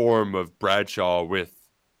some form of Bradshaw with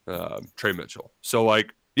Trey Mitchell. So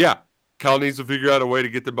like, yeah. Cal needs to figure out a way to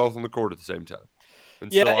get them both on the court at the same time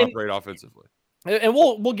and still operate offensively. And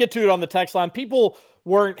we'll get to it on the text line. People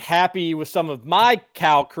weren't happy with some of my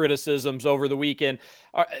Cal criticisms over the weekend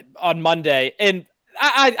on Monday. And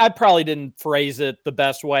I probably didn't phrase it the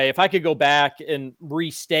best way. If I could go back and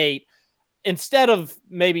restate, instead of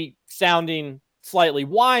maybe sounding slightly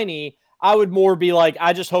whiny, I would more be like,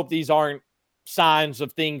 I just hope these aren't signs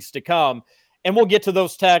of things to come. And we'll get to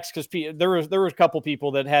those texts because there were a couple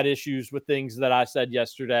people that had issues with things that I said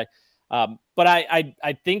yesterday. But I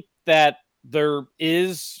think that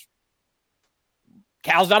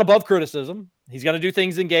Cal's not above criticism. He's going to do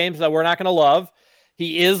things in games that we're not going to love.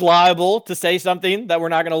 He is liable to say something that we're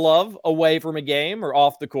not going to love away from a game or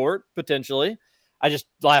off the court, potentially.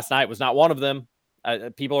 Last night was not one of them.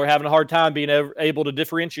 People are having a hard time being able to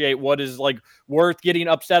differentiate what is like worth getting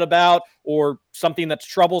upset about or something that's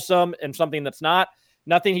troublesome and something that's not.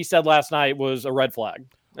 Nothing he said last night was a red flag.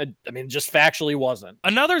 I mean, just factually wasn't.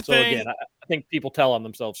 Another thing, again, I think people tell on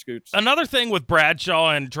themselves, Scoots. Another thing with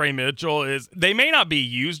Bradshaw and Trey Mitchell is they may not be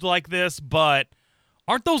used like this, but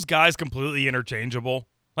aren't those guys completely interchangeable?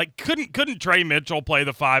 Like, couldn't Trey Mitchell play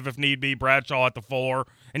the 5 if need be, Bradshaw at the 4,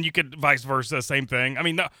 and you could vice versa, same thing? I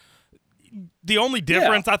mean, no. The only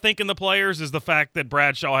difference, I think, in the players is the fact that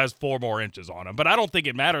Bradshaw has 4 more inches on him. But I don't think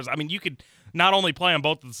it matters. I mean, you could not only play them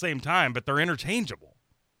both at the same time, but they're interchangeable.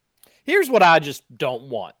 Here's what I just don't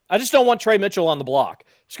want. I just don't want Trey Mitchell on the block.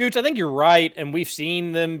 Scoots, I think you're right, and we've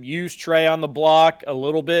seen them use Trey on the block a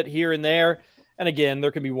little bit here and there. And again,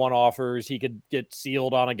 there could be one-offers. He could get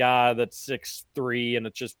sealed on a guy that's 6'3", and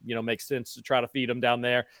it just makes sense to try to feed him down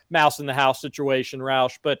there. Mouse in the house situation,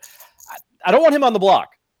 Roush. But I don't want him on the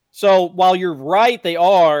block. So while you're right, they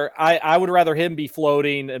are, I would rather him be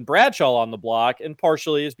floating and Bradshaw on the block, and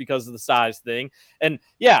partially is because of the size thing. And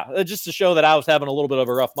yeah, just to show that I was having a little bit of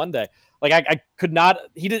a rough Monday. Like I could not,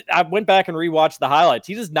 I went back and rewatched the highlights.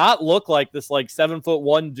 He does not look like this like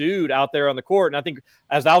 7'1" dude out there on the court. And I think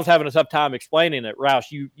as I was having a tough time explaining it,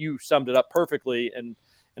 Roush, you summed it up perfectly and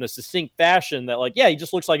in a succinct fashion that like, yeah, he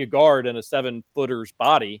just looks like a guard in a 7-footer's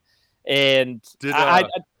body. And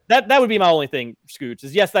that would be my only thing, Scoots,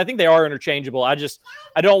 is yes, I think they are interchangeable. I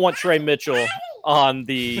don't want Trey Mitchell on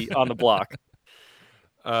the block.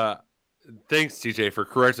 Thanks, TJ, for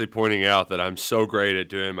correctly pointing out that I'm so great at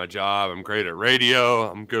doing my job. I'm great at radio.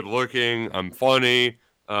 I'm good looking. I'm funny.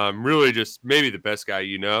 I'm really just maybe the best guy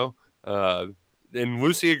you know. And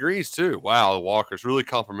Lucy agrees too. Wow, Walker's really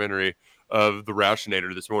complimentary of the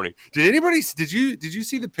Roushinator this morning. Did you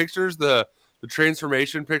see the pictures, the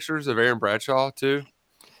transformation pictures of Aaron Bradshaw too?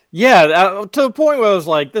 Yeah, to the point where I was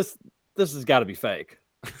like, this has got to be fake.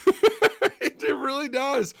 It really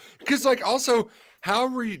does. Because like also,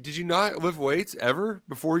 did you not lift weights ever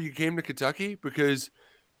before you came to Kentucky? Because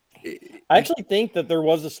I actually think that there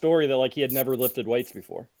was a story that like he had never lifted weights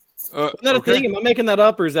before. Is that okay. a thing? Am I making that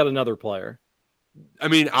up, or is that another player? I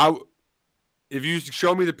mean, if you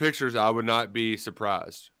show me the pictures, I would not be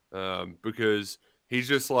surprised because he's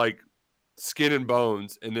just like skin and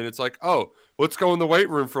bones, and then it's like, oh, let's go in the weight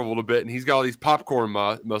room for a little bit, and he's got all these popcorn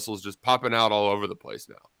muscles just popping out all over the place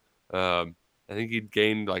now. I think he'd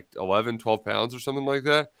gained like 11, 12 pounds or something like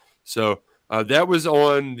that. So that was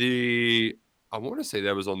on I want to say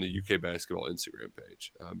that was on the UK basketball Instagram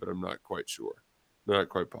page, but I'm not quite sure. Not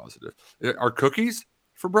quite positive. Are cookies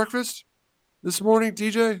for breakfast this morning,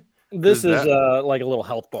 DJ? This is like a little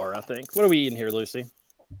health bar, I think. What are we eating here, Lucy?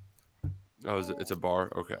 Oh, it's a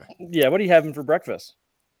bar? Okay. Yeah, what are you having for breakfast?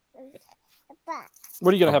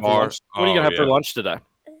 What are you going to have for lunch? What are you going to have for lunch today?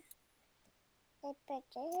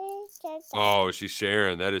 Oh, she's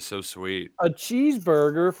sharing. That is so sweet. A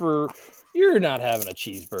cheeseburger for... You're not having a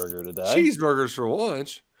cheeseburger today. Cheeseburgers for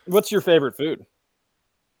lunch? What's your favorite food?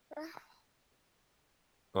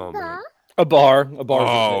 Oh, man. A bar.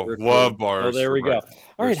 Oh, love bars. Oh, there we go.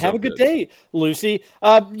 All right, have a good day, Lucy.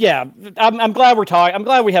 Yeah, I'm glad we're talking. I'm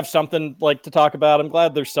glad we have something like to talk about. I'm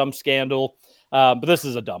glad there's some scandal, but this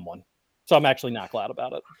is a dumb one, so I'm actually not glad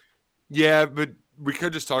about it. Yeah, but we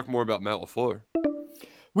could just talk more about Matt LaFleur.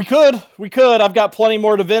 We could. I've got plenty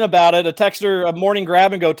more to vent about it. A morning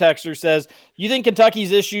grab and go texter says, you think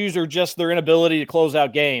Kentucky's issues are just their inability to close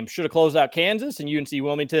out games? Should have closed out Kansas and UNC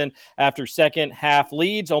Wilmington after second half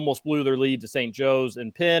leads, almost blew their lead to St. Joe's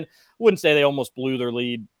and Penn. Wouldn't say they almost blew their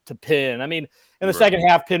lead to Penn. I mean, in the second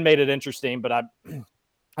half, Penn made it interesting, but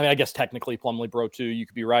I guess technically Plumlee Bro 2, you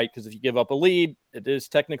could be right, because if you give up a lead, it is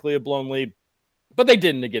technically a blown lead, but they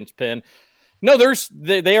didn't against Penn. No,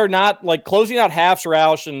 they are not like closing out halves,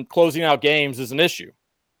 Roush, and closing out games is an issue.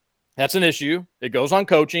 That's an issue. It goes on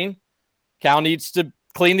coaching. Cal needs to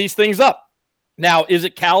clean these things up. Now, is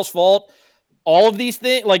it Cal's fault? All of these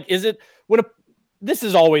things, like, is it this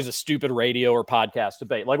is always a stupid radio or podcast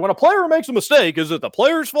debate. Like when a player makes a mistake, is it the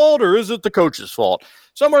player's fault or is it the coach's fault?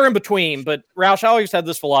 Somewhere in between. But Roush, I always had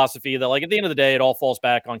this philosophy that like at the end of the day, it all falls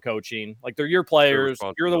back on coaching. Like they're your players.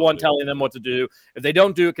 You're the one telling them what to do. If they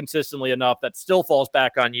don't do it consistently enough, that still falls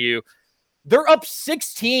back on you. They're up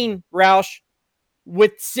 16, Roush,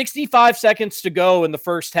 with 65 seconds to go in the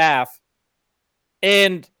first half.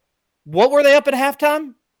 And what were they up at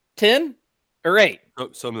halftime? 10 or 8? Oh,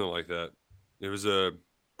 something like that. It was a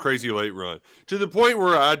crazy late run to the point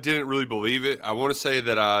where I didn't really believe it. I want to say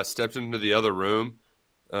that I stepped into the other room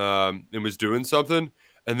and was doing something.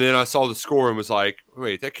 And then I saw the score and was like,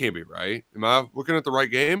 wait, that can't be right. Am I looking at the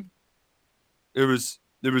right game? It was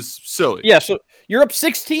silly. Yeah. So you're up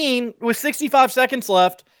 16 with 65 seconds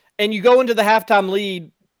left and you go into the halftime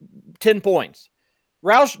lead 10 points.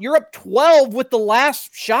 Roush, you're up 12 with the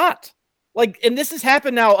last shot. Like, and this has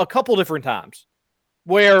happened now a couple different times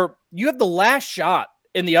where you have the last shot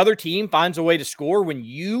and the other team finds a way to score when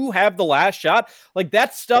you have the last shot. Like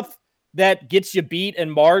that's stuff that gets you beat in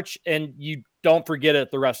March and you don't forget it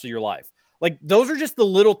the rest of your life. Like those are just the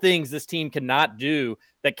little things this team cannot do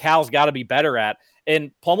that Cal's got to be better at. And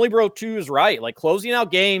Plumlee Bro 2 is right. Like closing out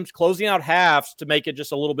games, closing out halves to make it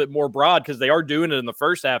just a little bit more broad because they are doing it in the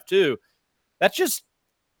first half too. That's just,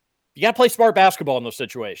 you got to play smart basketball in those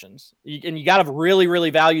situations. And you got to really, really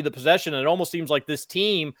value the possession. And it almost seems like this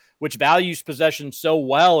team, which values possession so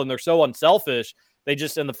well and they're so unselfish, they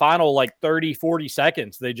just in the final like 30, 40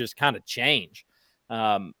 seconds, they just kind of change.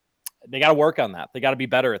 They got to work on that. They got to be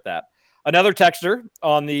better at that. Another texter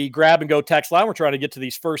on the grab and go text line. We're trying to get to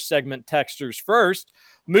these first segment texters first.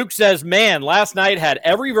 Mook says, man, last night had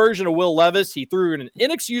every version of Will Levis. He threw an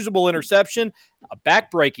inexcusable interception, a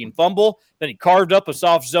back-breaking fumble. Then he carved up a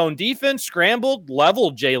soft zone defense, scrambled,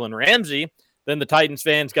 leveled Jalen Ramsey. Then the Titans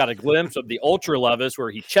fans got a glimpse of the Ultra Levis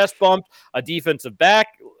where he chest bumped a defensive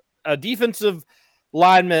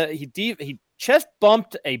lineman. He chest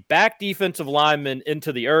bumped a back defensive lineman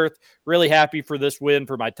into the earth. Really happy for this win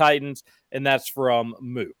for my Titans, and that's from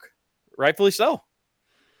Mook. Rightfully so.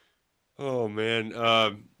 Oh, man.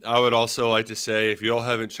 I would also like to say, if you all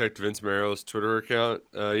haven't checked Vince Marrow's Twitter account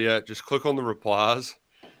yet, just click on the replies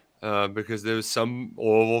because there was some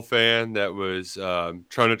Louisville fan that was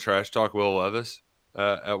trying to trash talk Will Levis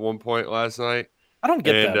at one point last night. I don't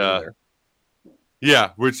get that either.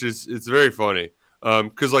 Yeah, it's very funny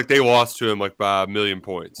because like they lost to him like by 1 million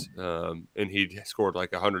points and he scored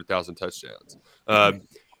like 100,000 touchdowns.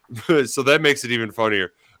 So that makes it even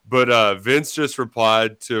funnier. But Vince just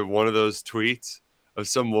replied to one of those tweets of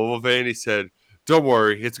some Louisville fan. He said, "Don't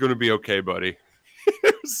worry, it's going to be okay, buddy."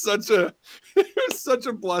 It was such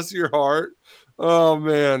a bless your heart. Oh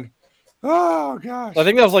man. Oh gosh. I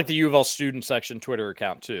think that was like the U of L student section Twitter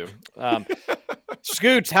account too.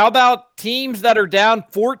 Scoots, how about teams that are down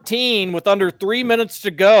 14 with under 3 minutes to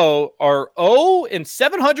go are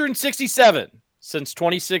 0-767 since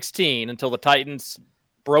 2016 until the Titans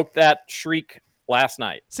broke that streak last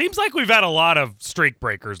night. Seems like we've had a lot of streak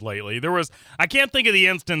breakers lately. I can't think of the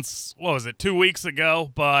instance, 2 weeks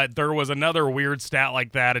ago, but there was another weird stat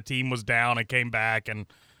like that. A team was down and came back, and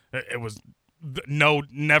it was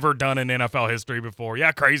never done in NFL history before.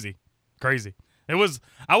 Yeah, crazy.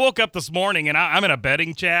 I woke up this morning, and I'm in a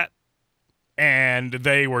betting chat, and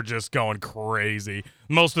they were just going crazy.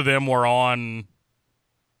 Most of them were on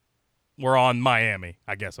Miami,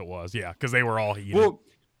 I guess it was. Yeah, because they were all heated. Well,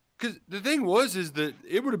 because the thing is that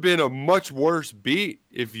it would have been a much worse beat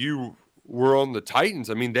if you were on the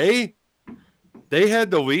Titans. I mean, they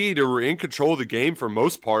had the lead or were in control of the game for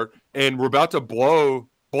most part, and were about to blow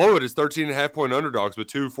it as 13.5-point underdogs with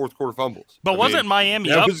 2 fourth-quarter fumbles. But wasn't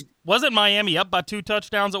Miami up? Wasn't Miami up by 2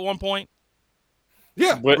 touchdowns at one point?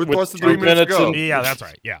 Yeah, with less than 3 minutes to go. Yeah, that's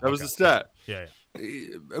right. Yeah, that was the stat. Yeah.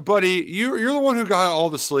 Buddy, you're the one who got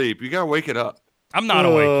all the sleep. You got to wake it up. I'm not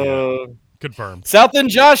awake yet. Confirmed. South End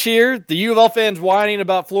Josh here. The U of L fans whining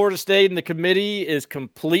about Florida State and the committee is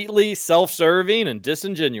completely self-serving and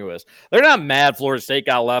disingenuous. They're not mad Florida State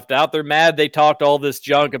got left out. They're mad they talked all this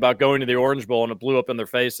junk about going to the Orange Bowl and it blew up in their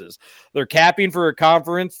faces. They're capping for a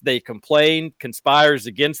conference. They complain, conspires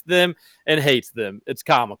against them, and hates them. It's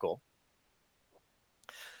comical.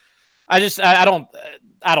 I don't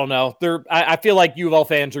know. I feel like U of L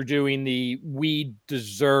fans are doing the we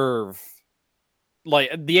deserve.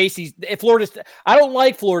 Like the ACC, Florida State. I don't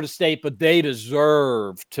like Florida State, but they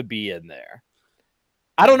deserve to be in there.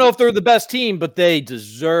 I don't know if they're the best team, but they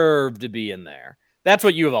deserve to be in there. That's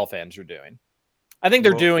what U of L fans are doing. I think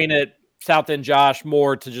they're doing it, South End Josh,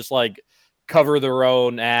 more to just like cover their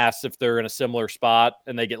own ass if they're in a similar spot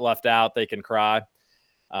and they get left out, they can cry.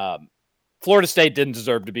 Florida State didn't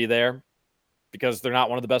deserve to be there because they're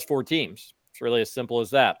not one of the best 4 teams. It's really as simple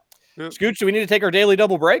as that. Yep. Scooch, do we need to take our daily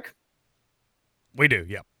double break? We do,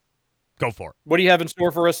 yep. Go for it. What do you have in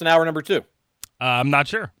store for us in hour number 2? I'm not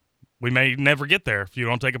sure. We may never get there if you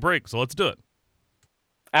don't take a break, so let's do it.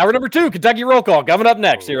 Hour number 2, Kentucky Roll Call, coming up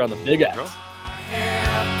next here on the Big X.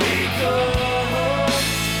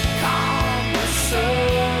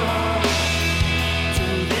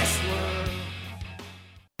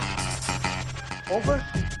 Over?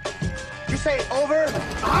 You say over?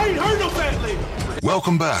 I ain't heard no fat lady.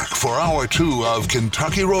 Welcome back for hour 2 of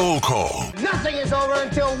Kentucky Roll Call Nothing is over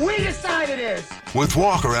until we decide it is. with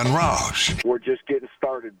Walker and Roush. We're just getting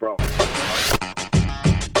started, bro.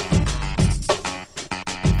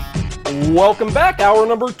 Welcome back. Hour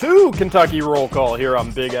number 2, Kentucky Roll Call here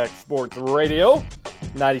on Big X Sports Radio,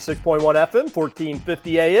 96.1 FM,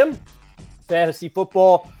 1450 AM. Fantasy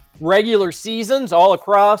football regular seasons all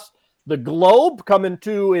across the globe coming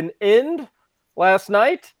to an end last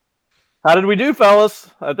night. How did we do,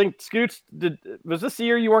 fellas? I think Scoots, was this the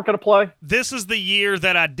year you weren't going to play? This is the year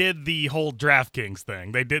that I did the whole DraftKings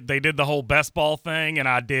thing. They did the whole best ball thing, and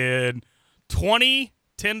I did 20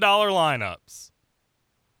 $10 lineups.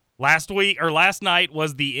 Last night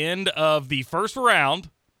was the end of the first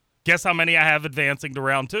round. Guess how many I have advancing to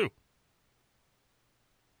round 2?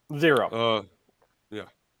 0. Yeah.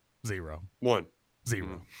 0. 1.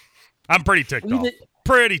 0. I'm pretty ticked off.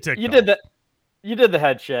 You did that. You did the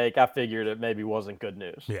head shake. I figured it maybe wasn't good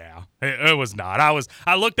news. Yeah, it was not.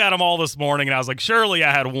 I looked at them all this morning, and I was like, surely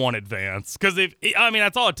I had 1 advance. Because,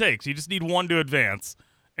 that's all it takes. You just need 1 to advance.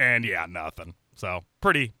 And, yeah, nothing. So,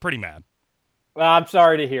 pretty mad. Well, I'm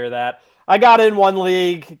sorry to hear that. I got in one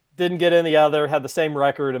league, didn't get in the other, had the same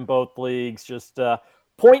record in both leagues. Just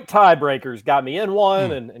point tiebreakers got me in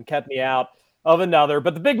one and kept me out of another.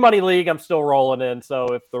 But the big money league, I'm still rolling in.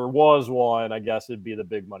 So if there was one, I guess it'd be the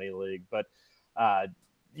big money league. But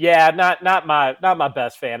yeah, not my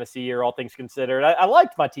best fantasy year, all things considered. I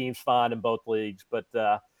liked my teams fine in both leagues, but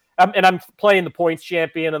I'm playing the points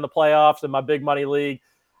champion in the playoffs in my big money league.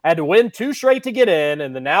 I had to win 2 straight to get in,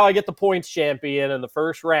 and then now I get the points champion in the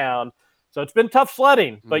first round. So it's been tough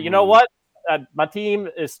sledding. But you know what? My team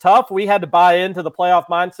is tough. We had to buy into the playoff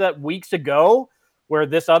mindset weeks ago, where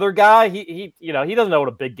this other guy, he doesn't know what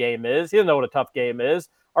a big game is. He doesn't know what a tough game is.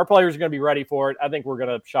 Our players are going to be ready for it. I think we're going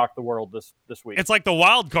to shock the world this week. It's like the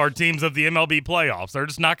wild card teams of the MLB playoffs. They're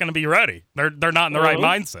just not going to be ready. They're not in the right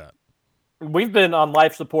mindset. We've been on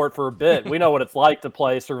life support for a bit. We know what it's like to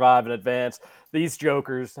play Survive and Advance. These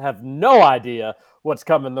jokers have no idea what's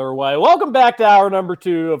coming their way. Welcome back to hour number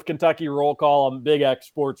 2 of Kentucky Roll Call on Big X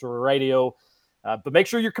Sports Radio. But make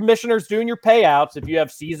sure your commissioner's doing your payouts. If you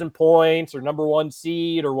have season points or number 1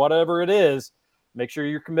 seed or whatever it is, make sure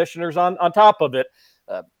your commissioner's on top of it.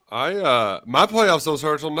 My playoffs don't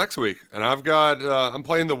start until next week, and I've got I'm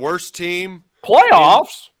playing the worst team.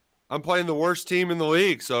 Playoffs? I'm playing the worst team in the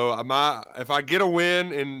league, so if I get a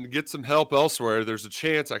win and get some help elsewhere, there's a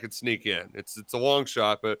chance I could sneak in. It's a long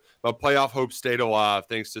shot, but my playoff hopes stayed alive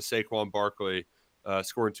thanks to Saquon Barkley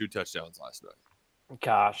scoring 2 touchdowns last night.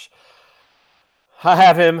 Gosh. I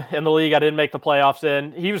have him in the league. I didn't make the playoffs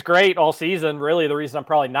in. He was great all season. Really, the reason I'm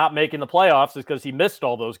probably not making the playoffs is because he missed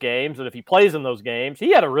all those games, and if he plays in those games,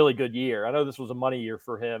 he had a really good year. I know this was a money year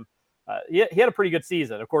for him. He had a pretty good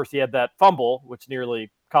season. Of course, he had that fumble, which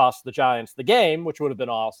nearly cost the Giants the game, which would have been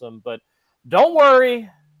awesome. But don't worry,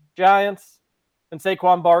 Giants and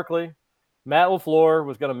Saquon Barkley. Matt LaFleur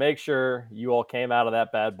was going to make sure you all came out of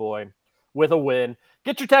that bad boy with a win.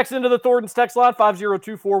 Get your text into the Thornton's text line,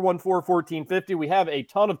 502-414-1450. We have a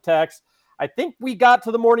ton of texts. I think we got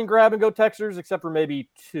to the morning grab and go texters, except for maybe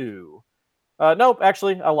 2. Nope,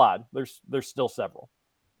 actually, I lied. There's still several.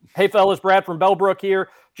 Hey, fellas, Brad from Bellbrook here.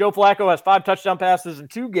 Joe Flacco has 5 touchdown passes in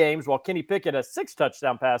 2 games, while Kenny Pickett has 6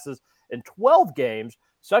 touchdown passes in 12 games.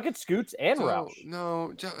 Suck it, Scoots and Roush.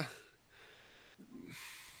 No.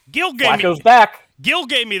 Flacco's back. Gil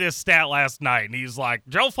gave me this stat last night, and he's like,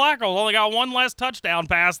 Joe Flacco only got 1 less touchdown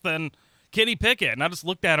pass than Kenny Pickett. And I just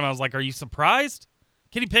looked at him. I was like, are you surprised?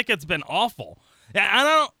 Kenny Pickett's been awful.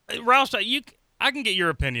 Roush, I can get your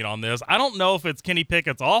opinion on this. I don't know if it's Kenny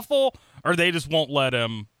Pickett's awful or they just won't let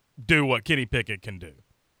him do what Kenny Pickett can do.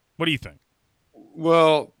 What do you think?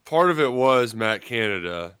 Well, part of it was Matt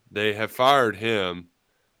Canada. They have fired him.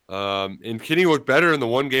 And Kenny looked better in the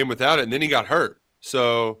 1 game without it, and then he got hurt.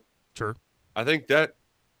 So sure. I think that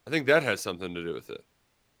has something to do with it.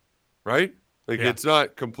 Right? It's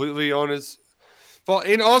not completely on his fault.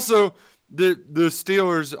 And also the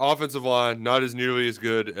Steelers' offensive line not as nearly as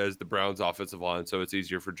good as the Browns' offensive line, so it's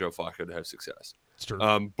easier for Joe Flacco to have success. It's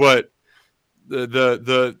true. But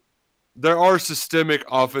there are systemic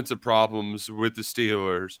offensive problems with the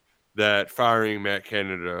Steelers that firing Matt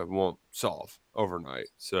Canada won't solve overnight.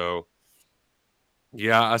 So,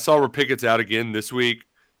 yeah, I saw where Pickett's out again this week.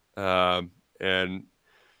 And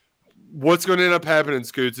what's going to end up happening,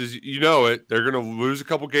 Scoots, is they're going to lose a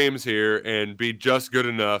couple games here and be just good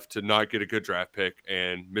enough to not get a good draft pick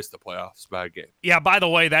and miss the playoffs by a game. Yeah, by the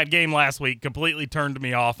way, that game last week completely turned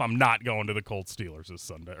me off. I'm not going to the Colts Steelers this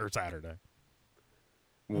Sunday or Saturday.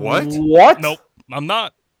 What? Nope, I'm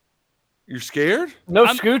not. You're scared? No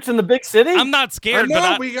Scoots in the big city? I'm not scared.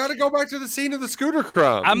 We got to go back to the scene of the scooter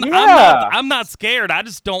crime. I'm not scared. I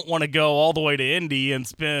just don't want to go all the way to Indy and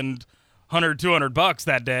spend $100-$200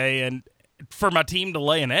 that day and for my team to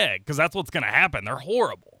lay an egg, because that's what's going to happen. They're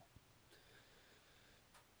horrible.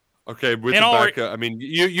 Okay, with the backup, I mean,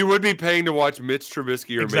 you would be paying to watch Mitch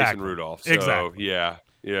Trubisky or Mason Rudolph. So, exactly. Yeah.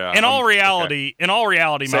 In all reality,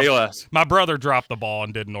 Say less. My brother dropped the ball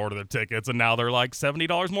and didn't order the tickets, and now they're like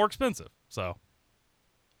 $70 more expensive. So,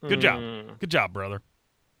 good job, brother.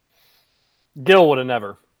 Gil would have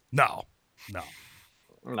never. No.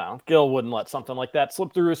 Gil wouldn't let something like that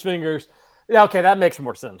slip through his fingers. Yeah, okay, that makes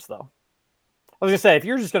more sense though. I was gonna say, if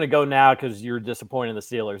you're just gonna go now because you're disappointed in the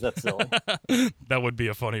Steelers, that's silly. That would be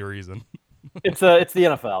a funny reason. It's the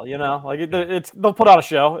NFL, like they'll put on a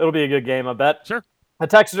show. It'll be a good game, I bet. Sure. A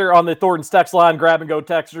texter on the Thornton's text line, grab and go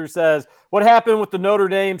texter, says, "What happened with the Notre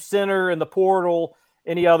Dame center and the portal?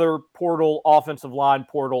 Any other portal offensive line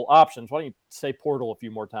portal options?" Why don't you say portal a few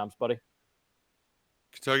more times, buddy?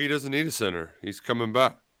 Kentucky doesn't need a center. He's coming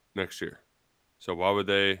back next year. So why would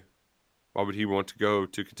he want to go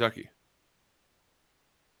to Kentucky?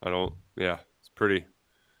 It's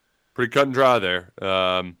pretty cut and dry there.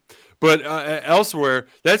 But elsewhere,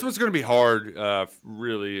 that's what's going to be hard,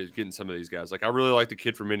 really, is getting some of these guys. Like, I really like the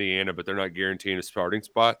kid from Indiana, but they're not guaranteeing a starting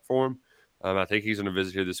spot for him. I think he's going to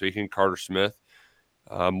visit here this weekend, Carter Smith.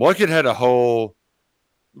 Luckett had a whole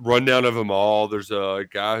rundown of them all. There's a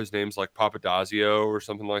guy whose name's like Papadazio or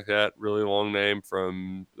something like that, really long name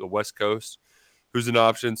from the West Coast, who's an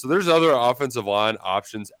option. So there's other offensive line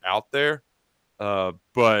options out there.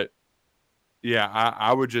 But, yeah,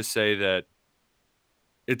 I would just say that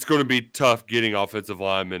it's going to be tough getting offensive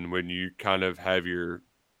linemen when you kind of have your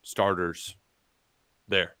starters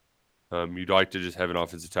there. You'd like to just have an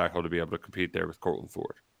offensive tackle to be able to compete there with Cortland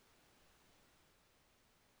Ford.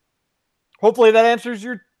 Hopefully that answers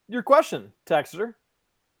your question, Texter.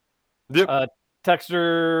 Yep.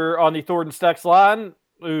 Texter on the Thornton's text line.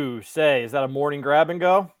 Ooh, is that a morning grab and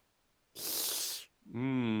go?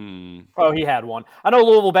 Oh, he had one. I know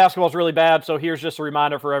Louisville basketball is really bad, so here's just a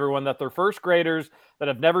reminder for everyone that they're first graders that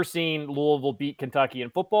have never seen Louisville beat Kentucky in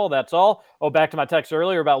football. That's all. Oh, back to my text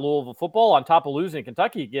earlier about Louisville football. On top of losing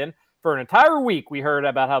Kentucky again, for an entire week, we heard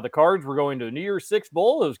about how the Cards were going to a New Year's Six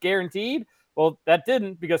Bowl. It was guaranteed. Well, that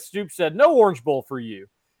didn't, because Stoops said, no Orange Bowl for you,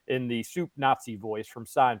 in the Soup Nazi voice from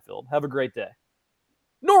Seinfeld. Have a great day.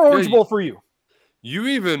 No Orange Bowl for you. You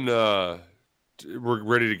even were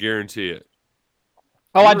ready to guarantee it.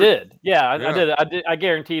 Oh, I did. Yeah, I did. I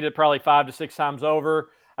guaranteed it probably 5 to 6 times over.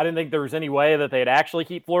 I didn't think there was any way that they'd actually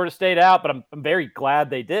keep Florida State out, but I'm very glad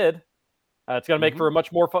they did. It's going to make for a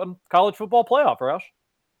much more fun college football playoff, Roush.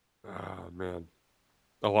 Oh, man.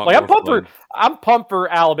 A lot like, more I'm pumped for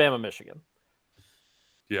Alabama, Michigan.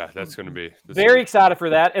 Yeah, that's going to be very excited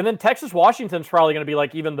for that. And then Texas Washington's probably going to be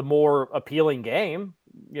like even the more appealing game.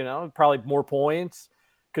 You know, probably more points.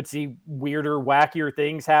 Could see weirder, wackier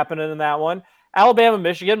things happening in that one. Alabama,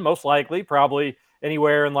 Michigan, most likely, probably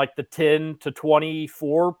anywhere in like the 10 to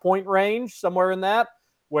 24 point range, somewhere in that.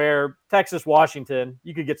 Where Texas, Washington,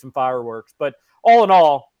 you could get some fireworks. But all in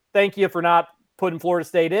all, thank you for not putting Florida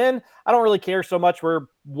State in. I don't really care so much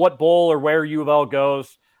what bowl or where U of L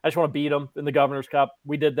goes. I just want to beat them in the Governor's Cup.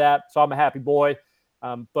 We did that, so I'm a happy boy.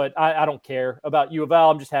 But I don't care about U of L.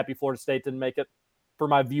 I'm just happy Florida State didn't make it for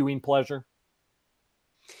my viewing pleasure.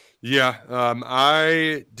 Yeah.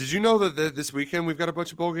 Did you know that this weekend we've got a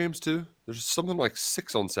bunch of bowl games too? There's something like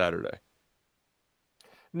 6 on Saturday.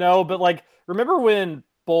 No, but like, remember when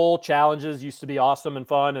bowl challenges used to be awesome and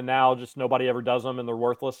fun, and now just nobody ever does them and they're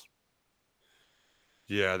worthless?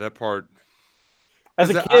 Yeah, that part. As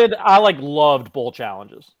a kid, I loved bowl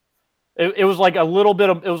challenges. It was like a little bit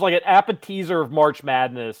of, it was like an appetizer of March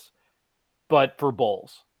Madness, but for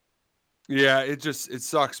bowls. Yeah, it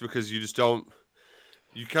sucks because you just don't.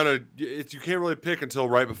 You can't really pick until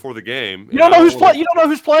right before the game. You don't know who's playing. You don't know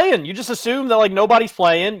who's playing. You just assume that like nobody's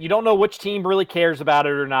playing. You don't know which team really cares about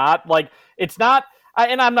it or not. Like it's not.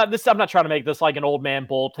 I'm not trying to make this like an old man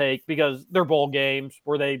bowl take because they're bowl games.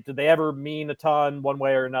 Did they ever mean a ton one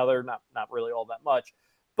way or another? Not really all that much,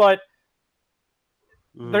 but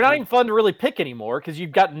they're not even fun to really pick anymore because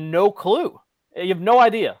you've got no clue. You have no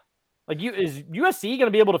idea. Like is USC going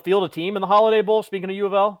to be able to field a team in the Holiday Bowl? Speaking of U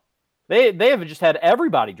of L, they have just had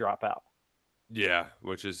everybody drop out. Yeah,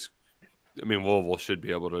 which is. I mean, Louisville should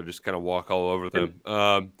be able to just kind of walk all over them.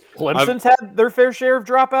 Clemson's had their fair share of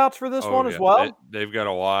dropouts for this one as well. They've got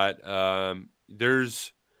a lot.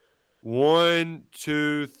 There's 1,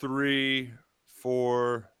 2, 3,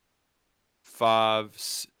 4,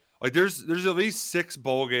 5. Like there's at least 6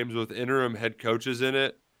 bowl games with interim head coaches in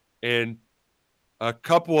it, and a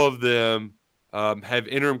couple of them have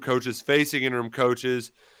interim coaches facing interim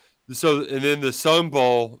coaches. So, and then the Sun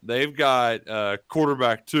Bowl, they've got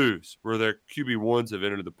quarterback 2s where their QB1s have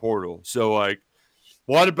entered the portal. So, like,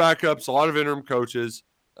 a lot of backups, a lot of interim coaches.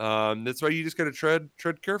 That's why you just got to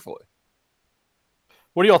tread carefully.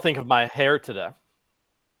 What do y'all think of my hair today?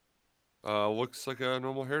 Looks like a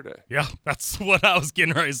normal hair day. Yeah, that's what I was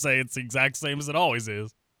getting ready to say. It's the exact same as it always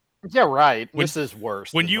is. Yeah, right. This is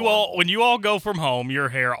worse. When you all go from home, your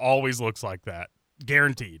hair always looks like that.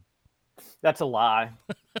 Guaranteed. That's a lie.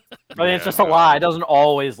 I mean, it's just a lie. It doesn't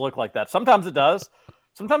always look like that. Sometimes it does.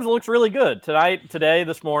 Sometimes it looks really good. Today,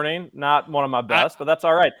 this morning, not one of my best, but that's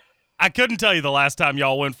all right. I couldn't tell you the last time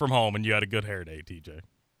y'all went from home and you had a good hair day, TJ.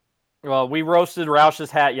 Well, we roasted Roush's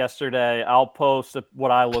hat yesterday. I'll post what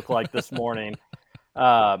I look like this morning.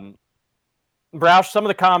 Roush, some of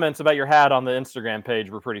the comments about your hat on the Instagram page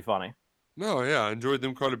were pretty funny. No, yeah, I enjoyed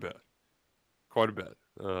them quite a bit.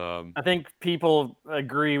 I think people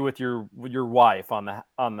agree with your wife on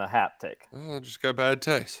the hat take. I just got bad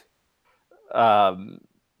taste.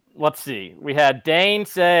 let's see. We had Dane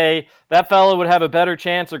say that fella would have a better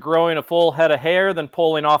chance of growing a full head of hair than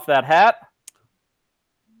pulling off that hat.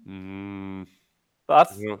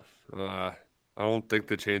 Thoughts? I don't think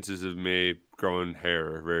the chances of me growing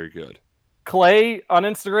hair are very good. Clay on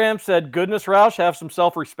Instagram said, goodness, Roush, have some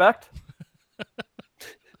self-respect.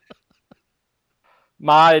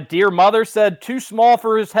 My dear mother said, too small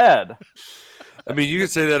for his head. I mean, you can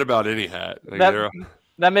say that about any hat. Like,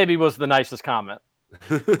 that maybe was the nicest comment.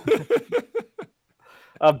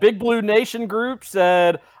 Big Blue Nation group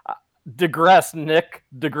said, digress, Nick,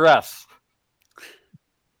 digress.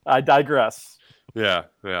 I digress. Yeah,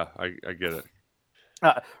 I get it.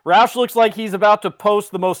 Roush looks like he's about to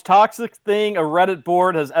post the most toxic thing a Reddit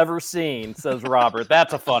board has ever seen, says Robert.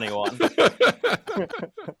 That's a funny one.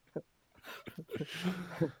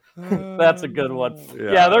 That's a good one.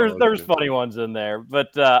 Yeah, there's funny ones in there, but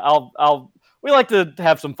we like to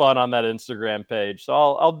have some fun on that Instagram page, so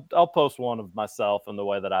I'll post one of myself and the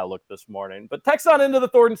way that I look this morning. But text on into the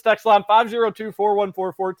Thornton's text line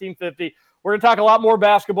 502-414-1450. We're going to talk a lot more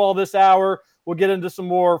basketball this hour. We'll get into some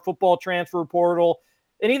more football transfer portal.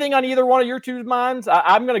 Anything on either one of your two minds?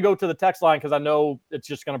 I'm going to go to the text line because I know it's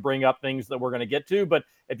just going to bring up things that we're going to get to. But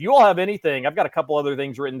if you all have anything, I've got a couple other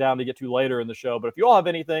things written down to get to later in the show. But if you all have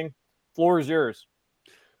anything, floor is yours.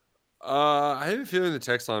 I have a feeling the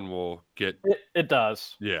text line will get. It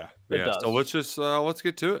does. Yeah. It does. So let's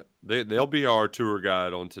get to it. They'll be our tour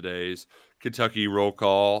guide on today's Kentucky roll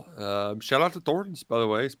call. Shout out to Thornton's, by the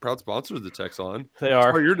way. He's proud sponsor of the text line. They are.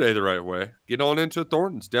 Start your day the right way. Get on into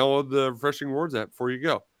Thornton's. Download the Refreshing Words app before you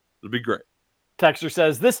go. It'll be great. Texter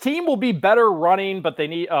says, this team will be better running, but they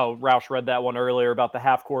need... Oh, Roush read that one earlier about the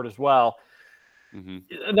half court as well. Mm-hmm.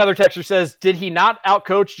 Another texter says, did he not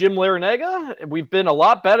outcoach Jim Larinaga? We've been a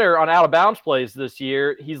lot better on out-of-bounds plays this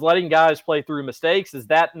year. He's letting guys play through mistakes. Is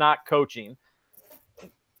that not coaching?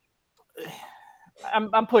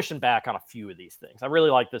 I'm pushing back on a few of these things. I really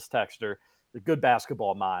like this texter. A good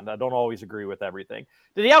basketball mind. I don't always agree with everything.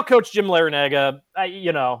 Did he outcoach Jim Larinaga?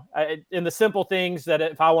 In the simple things that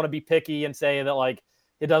if I want to be picky and say that like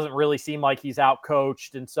it doesn't really seem like he's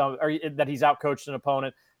outcoached or that he's outcoached an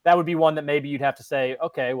opponent, that would be one that maybe you'd have to say,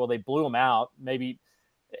 okay, well, they blew him out. Maybe,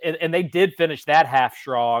 and they did finish that half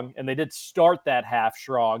strong, and they did start that half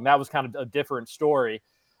strong. That was kind of a different story.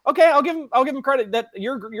 Okay, I'll give him credit. That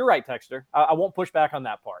you're right, Texter. I won't push back on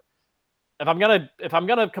that part. If I'm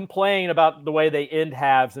gonna complain about the way they end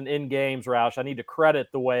halves and end games, Roush, I need to credit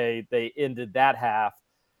the way they ended that half.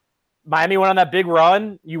 Miami went on that big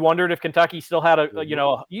run. You wondered if Kentucky still had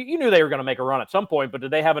you knew they were going to make a run at some point, but did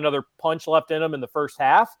they have another punch left in them in the first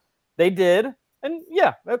half? They did. And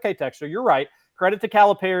yeah, okay, Texter, you're right. Credit to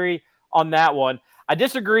Calipari on that one. I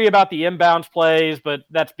disagree about the inbounds plays, but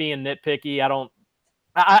that's being nitpicky.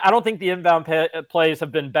 I don't think the inbound plays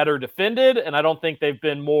have been better defended, and I don't think they've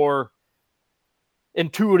been more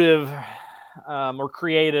intuitive or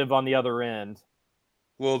creative on the other end.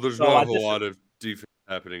 Well, there's not a whole lot of defense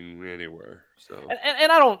happening anywhere. So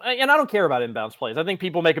and I don't care about inbounds plays. I think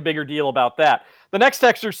people make a bigger deal about that. The next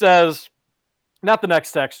texter says, not the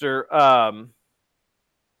next texter.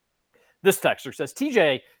 This texter says,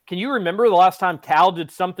 TJ, can you remember the last time Cal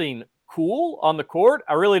did something cool on the court?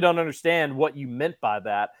 I really don't understand what you meant by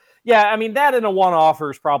that. Yeah, I mean, that in a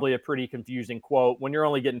one-offer is probably a pretty confusing quote. When you're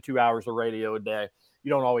only getting 2 hours of radio a day,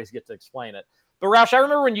 you don't always get to explain it. But, Roush, I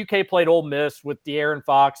remember when UK played Ole Miss with De'Aaron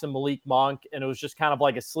Fox and Malik Monk, and it was just kind of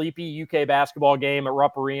like a sleepy UK basketball game at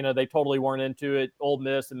Rupp Arena. They totally weren't into it. Ole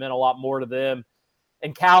Miss, it meant a lot more to them.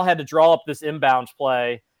 And Cal had to draw up this inbounds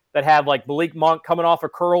play that had, like, Malik Monk coming off a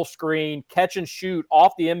curl screen, catch and shoot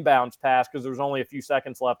off the inbounds pass because there was only a few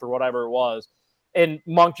seconds left or whatever it was. And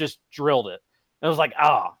Monk just drilled it. And it was like,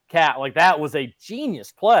 Cat, like, that was a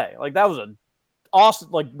genius play. Like, that was an awesome,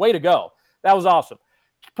 like, way to go. That was awesome.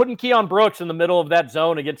 Putting Keon Brooks in the middle of that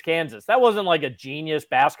zone against Kansas, that wasn't like a genius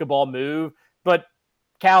basketball move, but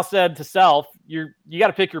Cal said to self, you got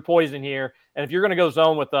to pick your poison here, and if you're going to go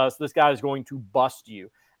zone with us, this guy is going to bust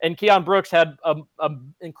you. And Keon Brooks had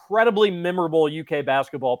an incredibly memorable UK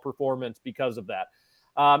basketball performance because of that.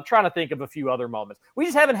 I'm trying to think of a few other moments. We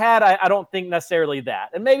just haven't had, I don't think, necessarily that.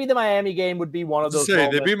 And maybe the Miami game would be one of those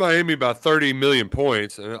moments. They beat Miami by 30 million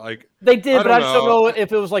points. They did, but I just don't know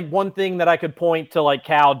if it was like one thing that I could point to like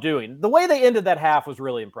Cal doing. The way they ended that half was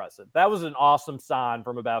really impressive. That was an awesome sign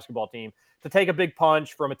from a basketball team to take a big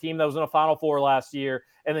punch from a team that was in a Final Four last year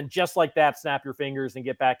and then just like that, snap your fingers and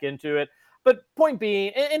get back into it. But point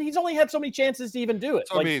being, and he's only had so many chances to even do it.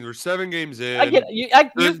 So, I mean, we're 7 games in. I get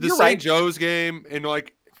the you're St. right. Joe's game, and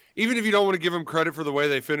like, even if you don't want to give them credit for the way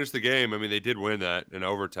they finished the game, I mean, they did win that in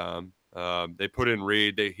overtime. They put in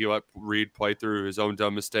Reed. He let Reed play through his own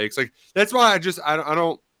dumb mistakes. Like, that's why I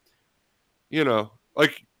don't,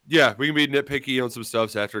 like, yeah, we can be nitpicky on some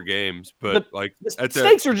stuffs after games, but like the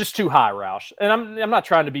stakes are just too high, Roush. And I'm not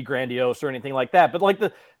trying to be grandiose or anything like that, but like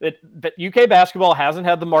but UK basketball hasn't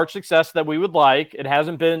had the March success that we would like. It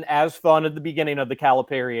hasn't been as fun at the beginning of the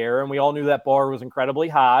Calipari era, and we all knew that bar was incredibly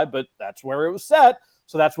high, but that's where it was set.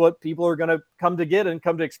 So that's what people are going to come to get and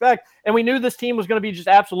come to expect. And we knew this team was going to be just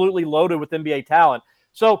absolutely loaded with NBA talent.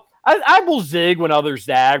 So I will zig when others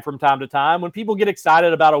zag from time to time. When people get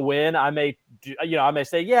excited about a win, I may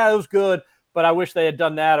say, yeah, it was good, but I wish they had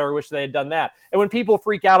done that, or I wish they had done that. And when people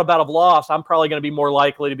freak out about a loss, I'm probably going to be more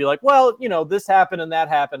likely to be like, well, this happened and that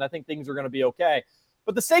happened. I think things are going to be okay.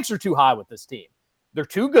 But the stakes are too high with this team. They're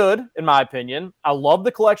too good, in my opinion. I love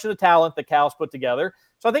the collection of talent that Cal's put together.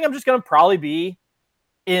 So I think I'm just going to probably be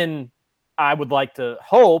I would like to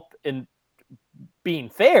hope, in being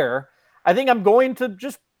fair, I think I'm going to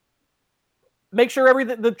just make sure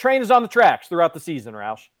the train is on the tracks throughout the season,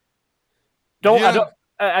 Roush.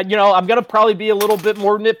 I'm going to probably be a little bit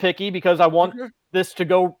more nitpicky because I want this to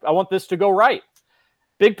go right.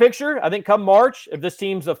 Big picture, I think come March, if this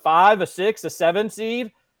team's a 5, a 6, a 7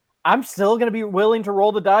 seed, I'm still going to be willing to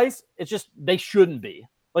roll the dice. It's just they shouldn't be.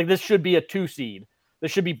 Like, this should be a 2 seed.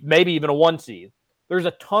 This should be maybe even a 1 seed. There's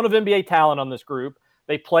a ton of NBA talent on this group.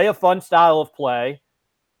 They play a fun style of play.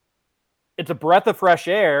 It's a breath of fresh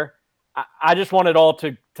air. I just want it all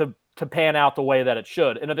to pan out the way that it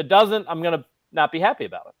should. And if it doesn't, I'm going to not be happy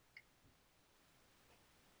about it.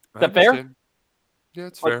 Is that fair? Yeah,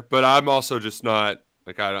 it's fair. But I'm also just not,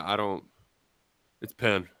 like, I don't, it's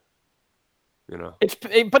Penn.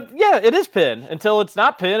 But yeah, it is Penn until it's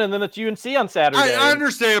not Penn, and then it's UNC on Saturday. I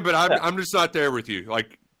understand, but I'm just not there with you.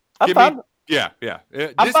 Like, I'm fine. Yeah.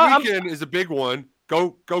 This weekend is a big one.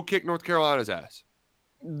 Go kick North Carolina's ass.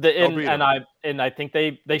 I think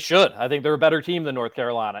they should. I think they're a better team than North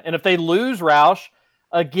Carolina. And if they lose, Roush,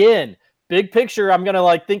 again, big picture, I'm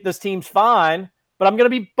gonna think this team's fine, but I'm gonna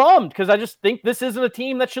be bummed because I just think this isn't a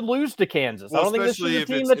team that should lose to Kansas. Well, I don't think this is a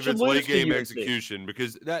team that should lose late game to UNC. execution,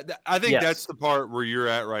 because I think that's the part where you're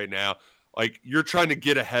at right now. Like, you're trying to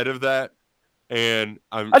get ahead of that. And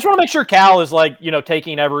I just want to make sure Cal is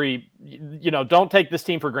taking every, don't take this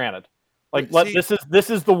team for granted. This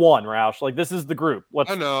is the one, Roush. Like, this is the group.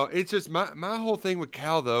 I know. It's just my whole thing with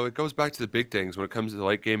Cal, though. It goes back to the big things when it comes to the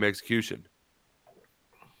late game execution.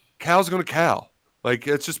 Cal's going to Cal. Like,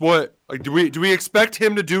 it's just what. Like, do we expect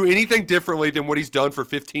him to do anything differently than what he's done for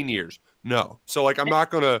 15 years? No. So I'm not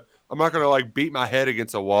gonna beat my head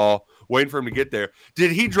against a wall waiting for him to get there.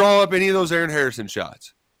 Did he draw up any of those Aaron Harrison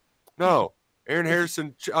shots? No. Aaron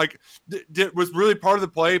Harrison was really part of the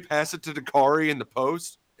play. Pass it to Dakari in the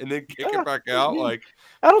post and then kick it back out. Like,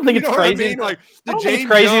 I don't think it's crazy. I mean? Like, it's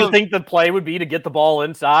crazy to think the play would be to get the ball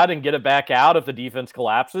inside and get it back out if the defense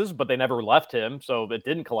collapses, but they never left him, so it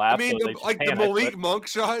didn't collapse. I mean, the Malik Monk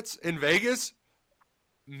shots in Vegas.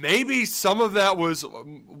 Maybe some of that was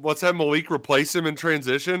let's have Malik replace him in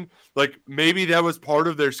transition. Like, maybe that was part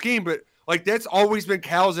of their scheme, but like, that's always been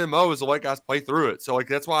Cal's MO, is to let guys play through it. So like,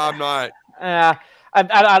 that's why I'm not.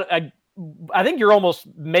 I think you're almost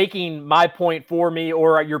making my point for me,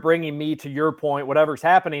 or you're bringing me to your point, whatever's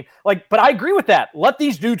happening. Like, but I agree with that. Let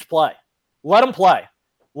these dudes play. Let them play.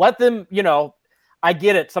 Let them, I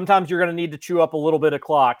get it. Sometimes you're going to need to chew up a little bit of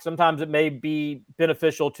clock. Sometimes it may be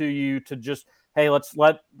beneficial to you to just, hey, let's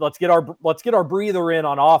get our breather in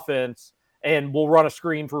on offense, and we'll run a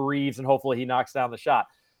screen for Reeves, and hopefully he knocks down the shot.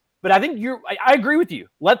 But I think I agree with you.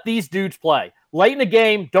 Let these dudes play. Late in the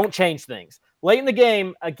game, don't change things. Late in the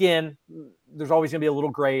game, again, there's always going to be a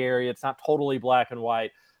little gray area. It's not totally black and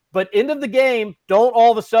white. But end of the game, don't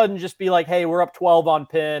all of a sudden just be like, hey, we're up 12 on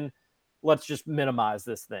Penn. Let's just minimize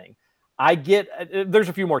this thing. I get there's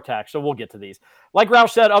a few more texts, so we'll get to these. Like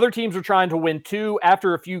Roush said, other teams are trying to win too.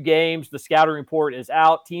 After a few games, the scouting report is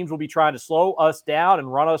out. Teams will be trying to slow us down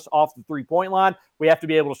and run us off the three-point line. We have to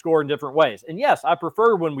be able to score in different ways. And yes, I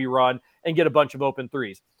prefer when we run and get a bunch of open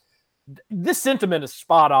threes. This sentiment is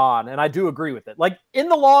spot on, and I do agree with it. Like, in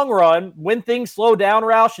the long run, when things slow down,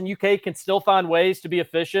 Roush, and UK can still find ways to be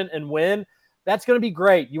efficient and win, that's going to be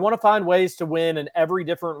great. You want to find ways to win in every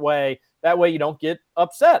different way. That way you don't get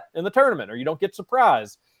upset in the tournament, or you don't get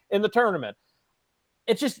surprised in the tournament.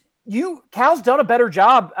 It's just, Cal's done a better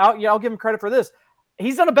job. I'll give him credit for this.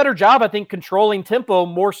 He's done a better job, I think, controlling tempo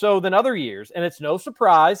more so than other years. And it's no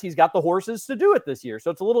surprise he's got the horses to do it this year.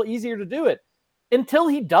 So it's a little easier to do it. Until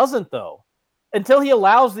he doesn't, though. Until he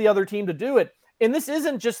allows the other team to do it. And this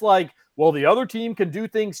isn't just like, well, the other team can do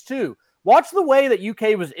things too. Watch the way that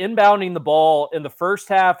UK was inbounding the ball in the first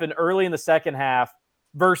half and early in the second half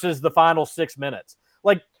versus the final 6 minutes.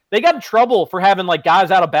 Like, they got in trouble for having like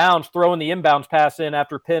guys out of bounds throwing the inbounds pass in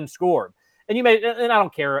after Penn scored. And you may, and I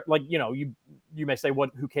don't care, like, you know, you may say,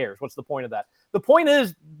 who cares? What's the point of that? The point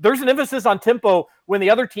is there's an emphasis on tempo when the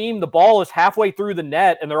other team, the ball is halfway through the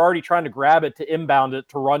net and they're already trying to grab it to inbound it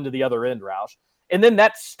to run to the other end, Roush. And then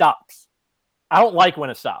that stops. I don't like when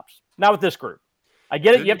it stops. Not with this group. I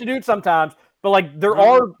get it. You have to do it sometimes, but like there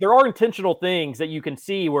are intentional things that you can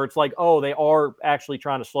see where it's like, oh, they are actually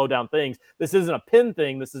trying to slow down things. This isn't a Penn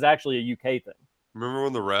thing. This is actually a UK thing. Remember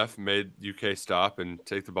when the ref made UK stop and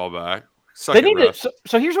take the ball back? They need to,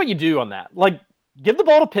 so here's what you do on that. Like, give the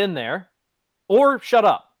ball to Penn there or shut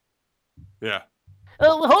up. Yeah.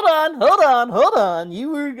 Oh, hold on. You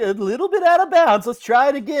were a little bit out of bounds. Let's try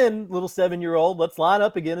it again, little 7-year-old. Let's line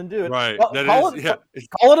up again and do it. Right. Call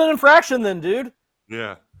it an infraction then, dude.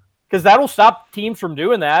 Yeah. Because that'll stop teams from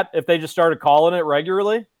doing that if they just started calling it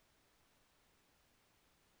regularly.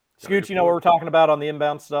 Scooch, you know what we're talking about on the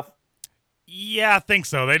inbound stuff? Yeah, I think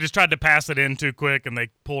so. They just tried to pass it in too quick and they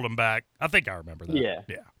pulled him back. I think I remember that.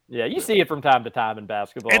 Yeah, you see it from time to time in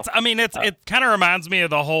basketball. It kind of reminds me of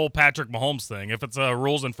the whole Patrick Mahomes thing. If it's a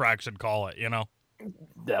rules infraction, call it, you know.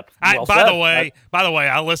 By the way,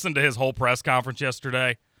 I listened to his whole press conference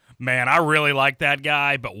yesterday. Man, I really like that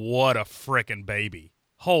guy, but what a freaking baby.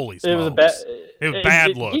 Holy smokes. It was a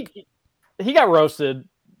bad look. He got roasted,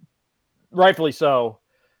 rightfully so.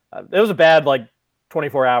 It was a bad,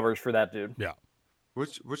 24 hours for that dude. Yeah.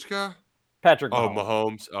 Which guy? Patrick Mahomes. Oh,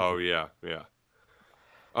 Mahomes. Oh, yeah.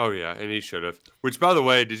 Oh, yeah, and he should have. Which, by the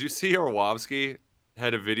way, did you see Orlovsky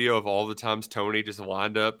had a video of all the times Tony just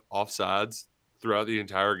lined up offsides throughout the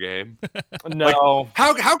entire game? No.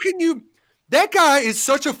 How can you – that guy is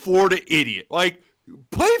such a Florida idiot. Like,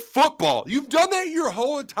 play football. You've done that your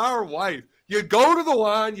whole entire life. You go to the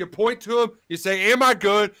line, you point to them, you say, am I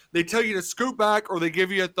good? They tell you to scoot back or they give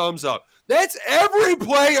you a thumbs up. That's every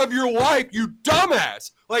play of your life, you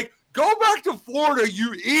dumbass. Like, go back to Florida,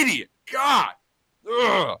 you idiot. God.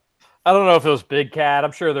 Ugh. I don't know if it was Big Cat.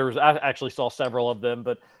 I'm sure there was. I actually saw several of them,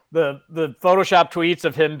 but the Photoshop tweets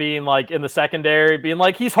of him being like in the secondary, being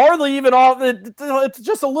like he's hardly even off. It's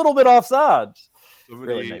just a little bit offsides.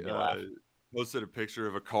 Somebody really made me laugh. Posted a picture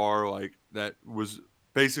of a car like that was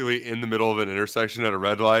basically in the middle of an intersection at a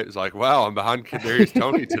red light. It's like, wow, I'm behind Kadarius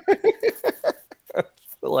Toney today.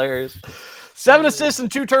 Hilarious. 7 assists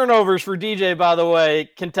and 2 turnovers for DJ, by the way.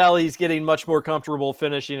 Can tell he's getting much more comfortable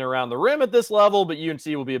finishing around the rim at this level, but UNC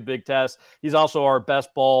will be a big test. He's also our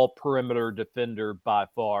best ball perimeter defender by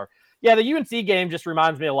far. Yeah, the UNC game just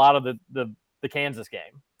reminds me a lot of the Kansas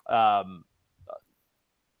game.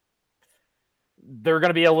 They're going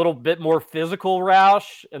to be a little bit more physical,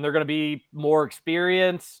 Roush, and they're going to be more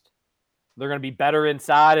experienced. They're going to be better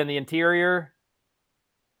inside in the interior.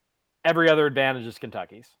 Every other advantage is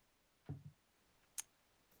Kentucky's.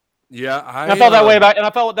 Yeah, I felt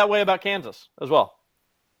that way about Kansas as well.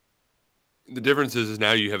 The difference is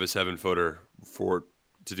now you have a 7-footer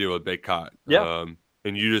to deal with Bacot. Yeah,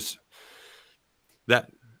 and you just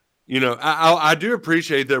I do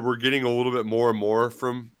appreciate that we're getting a little bit more and more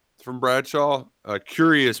from Bradshaw.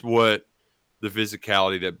 Curious what the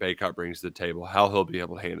physicality that Bacot brings to the table, how he'll be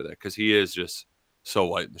able to handle that because he is just so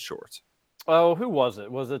light in the shorts. Oh, who was it?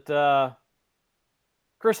 Was it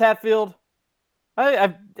Chris Hatfield?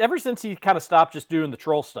 I've ever since he kind of stopped just doing the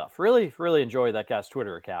troll stuff, really, really enjoy that guy's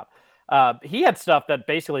Twitter account. He had stuff that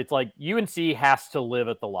basically it's like UNC has to live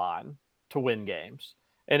at the line to win games.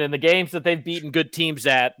 And in the games that they've beaten good teams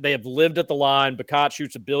at, they have lived at the line. Bacot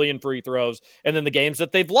shoots 1 billion free throws. And then the games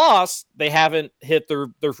that they've lost, they haven't hit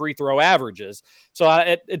their free throw averages. So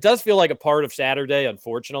it does feel like a part of Saturday,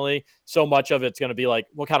 unfortunately. So much of it's going to be like,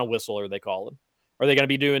 what kind of whistle are they calling? Are they going to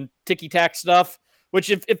be doing ticky-tack stuff? Which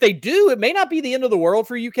if they do, it may not be the end of the world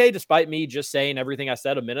for UK, despite me just saying everything I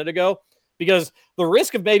said a minute ago. Because the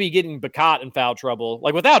risk of maybe getting Bacot in foul trouble,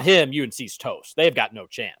 like without him, UNC's toast. They've got no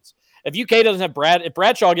chance. If UK doesn't have if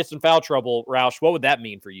Bradshaw gets in foul trouble, Roush, what would that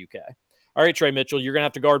mean for UK? All right, Trey Mitchell, you're going to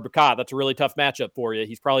have to guard Bacot. That's a really tough matchup for you.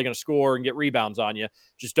 He's probably going to score and get rebounds on you.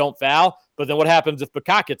 Just don't foul. But then what happens if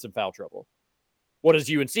Bacot gets in foul trouble? What does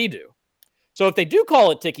UNC do? So if they do call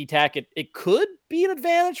it ticky-tack, it could be an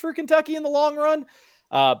advantage for Kentucky in the long run.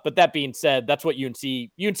 But that being said, that's what UNC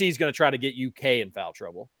is going to try to get UK in foul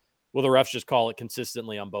trouble. Will the refs just call it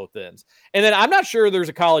consistently on both ends? And then I'm not sure there's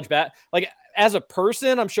a college as a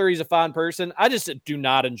person, I'm sure he's a fine person. I just do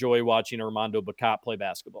not enjoy watching Armando Bacot play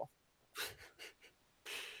basketball.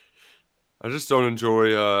 I just don't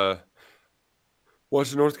enjoy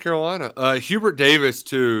watching North Carolina. Hubert Davis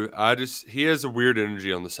too. He has a weird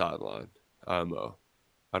energy on the sideline. I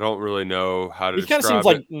don't really know how to. He kind of seems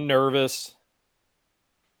like nervous.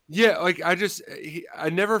 Yeah, like I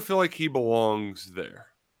never feel like he belongs there.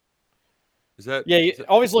 Is that? Yeah, it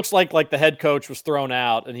always looks like the head coach was thrown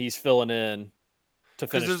out and he's filling in to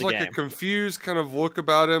finish there's the like game. a confused kind of look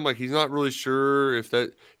about him, like he's not really sure if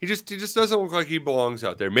that he just doesn't look like he belongs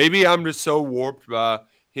out there. Maybe I'm just so warped by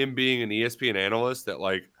him being an ESPN analyst that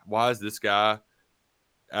like, why is this guy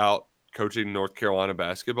out coaching North Carolina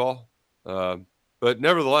basketball? But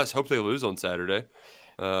nevertheless, hope they lose on Saturday.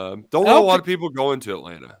 Don't want a lot of people going to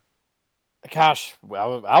Atlanta. Gosh,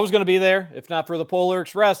 well, I was going to be there if not for the Polar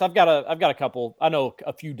Express. I've got a couple. I know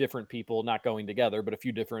a few different people not going together, but a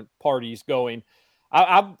few different parties going.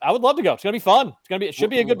 I would love to go. It's going to be fun. It should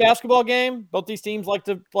be a good basketball game. Both these teams like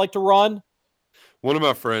to run. One of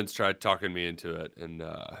my friends tried talking me into it, and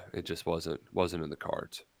it just wasn't in the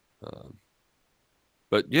cards.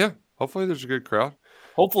 But yeah, hopefully there's a good crowd.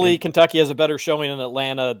 Hopefully Kentucky has a better showing in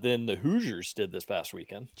Atlanta than the Hoosiers did this past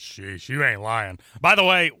weekend. Sheesh, you ain't lying. By the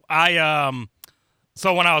way,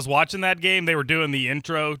 so when I was watching that game, they were doing the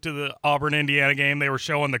intro to the Auburn-Indiana game. They were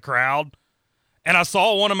showing the crowd. And I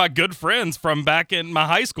saw one of my good friends from back in my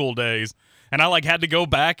high school days. And I had to go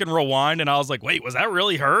back and rewind. And I was like, wait, was that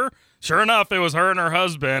really her? Sure enough, it was her and her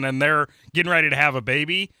husband. And they're getting ready to have a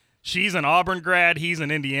baby. She's an Auburn grad. He's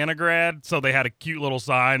an Indiana grad. So they had a cute little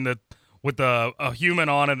sign that with a human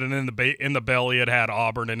on it. And in the belly, it had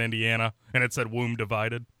Auburn and Indiana. And it said womb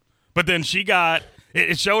divided. But then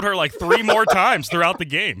it showed her 3 more times throughout the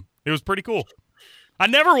game. It was pretty cool. I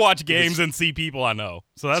never watch games and see people I know.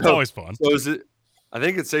 So that's always fun. So is it? I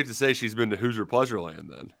think it's safe to say she's been to Hoosier Pleasureland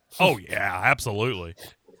then. Oh, yeah, absolutely.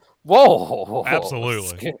 Whoa.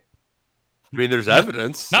 Absolutely. I mean, there's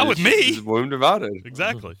evidence. Not with me. Womb divided.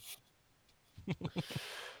 Exactly.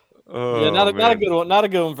 Yeah, not a good one. Not a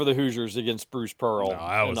good one for the Hoosiers against Bruce Pearl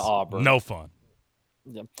and Auburn. No fun.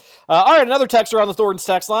 Yeah. All right, another texter on the Thornton's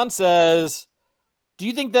text line says, do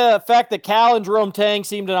you think the fact that Cal and Jerome Tang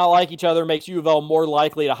seem to not like each other makes U of L more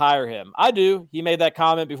likely to hire him? I do. He made that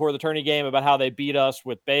comment before the tourney game about how they beat us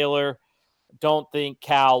with Baylor. Don't think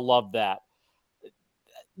Cal loved that.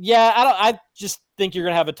 Yeah, I just think you're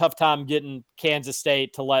going to have a tough time getting Kansas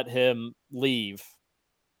State to let him leave.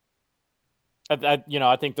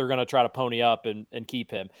 I think they're going to try to pony up and keep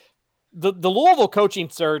him. The Louisville coaching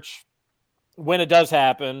search, when it does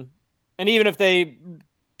happen, and even if they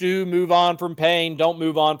do move on from Payne, don't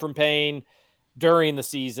move on from Payne during the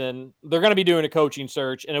season, they're going to be doing a coaching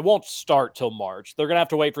search, and it won't start till March. They're going to have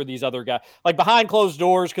to wait for these other guys. Behind closed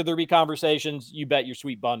doors, could there be conversations? You bet your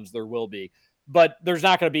sweet buns there will be. But there's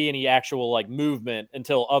not going to be any actual movement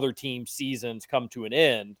until other team seasons come to an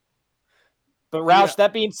end. But Roush,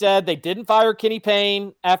 that being said, they didn't fire Kenny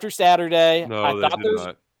Payne after Saturday. No, I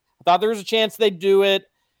thought there was a chance they'd do it.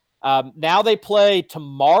 Now they play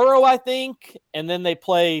tomorrow, I think, and then they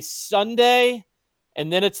play Sunday,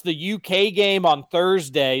 and then it's the UK game on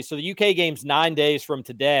Thursday. So the UK game's 9 days from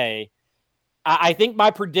today. I think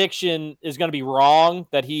my prediction is going to be wrong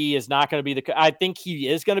that he is not going to be I think he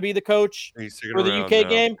is going to be the coach for the UK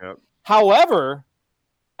game. Yep. However,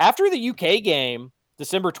 after the UK game,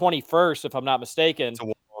 December 21st, if I'm not mistaken. It's a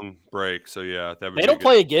long break, so yeah. They don't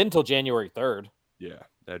play again until January 3rd. Yeah,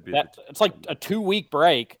 it's like a 2-week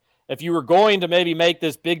break. If you were going to maybe make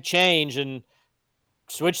this big change and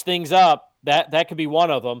switch things up, that could be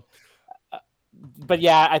one of them. But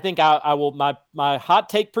yeah, I think I will. My hot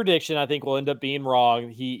take prediction, I think, will end up being wrong.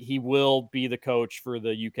 He will be the coach for the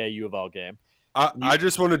UK U of L game. I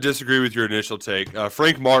just want to disagree with your initial take.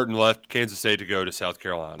 Frank Martin left Kansas State to go to South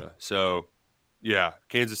Carolina. So, yeah,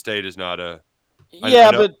 Kansas State is not a.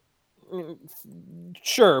 But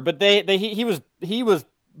sure, but he was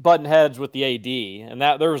butting heads with the AD, and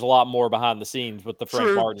that there was a lot more behind the scenes with the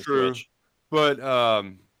Frank Martin switch. But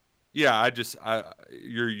yeah,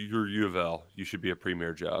 you're U of L. You should be a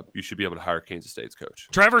premier job. You should be able to hire Kansas State's coach.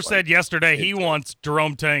 Trevor said yesterday he wants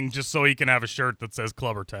Jerome Tang just so he can have a shirt that says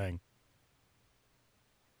Clubber Tang.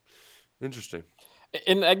 Interesting.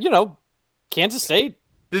 And Kansas State.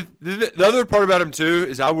 The other part about him too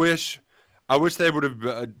is I wish they would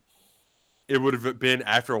have. It would have been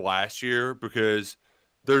after last year, because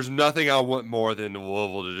there's nothing I want more than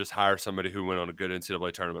Louisville to just hire somebody who went on a good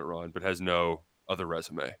NCAA tournament run but has no other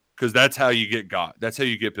resume, because that's how you get That's how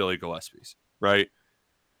you get Billy Gillespie's, right?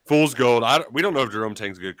 Fool's gold. We don't know if Jerome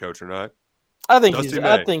Tang's a good coach or not. I think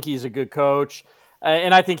he's a good coach,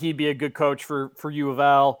 and I think he'd be a good coach for U of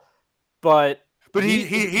L. But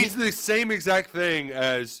he's the same exact thing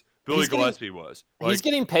as Billy Gillespie was. He's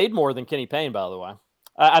getting paid more than Kenny Payne, by the way.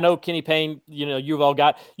 I know Kenny Payne, U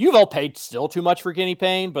of L paid still too much for Kenny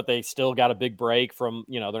Payne, but they still got a big break from,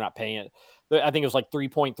 they're not paying it. I think it was like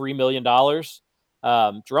 $3.3 million.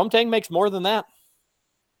 Jerome Tang makes more than that.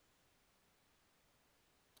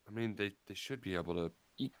 I mean, they should be able to.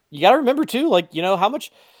 You got to remember too, like, how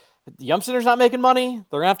much the Yum Center's not making money.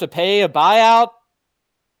 They're gonna have to pay a buyout.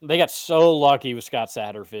 They got so lucky with Scott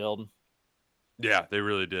Satterfield. Yeah, they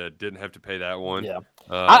really did. Didn't have to pay that one. Yeah,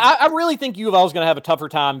 I really think U of L is gonna have a tougher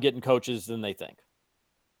time getting coaches than they think.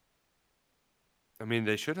 I mean,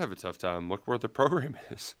 they should have a tough time. Look where the program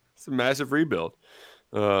is. It's a massive rebuild.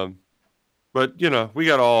 But, we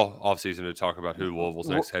got all offseason to talk about who Louisville's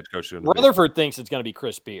next head coach is going to be. Rutherford thinks it's going to be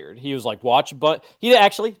Chris Beard. He was like, watch, but he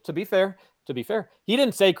actually, to be fair, he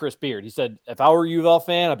didn't say Chris Beard. He said, if I were a U of L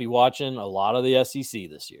fan, I'd be watching a lot of the SEC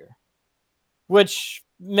this year. Which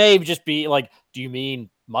may just be like, do you mean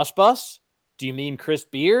Musbus? Do you mean Chris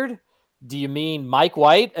Beard? Do you mean Mike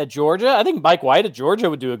White at Georgia? I think Mike White at Georgia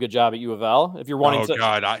would do a good job at U of L if you're wanting to. Oh,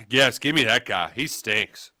 God. Yes, give me that guy. He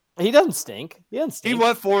stinks. He doesn't stink. He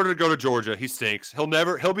left Florida to go to Georgia. He stinks. He'll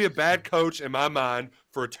be a bad coach in my mind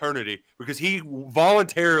for eternity because he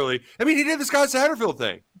voluntarily, he did the Scott Satterfield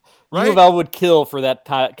thing. Right? U of L would kill for that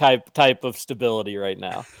type of stability right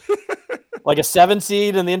now. Like a 7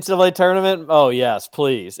 seed in the NCAA tournament. Oh yes,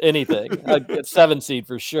 please. Anything. A 7 seed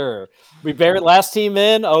for sure. We buried last team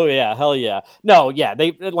in. Oh yeah. Hell yeah. No, yeah.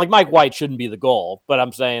 They like Mike White shouldn't be the goal, but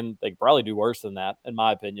I'm saying they could probably do worse than that, in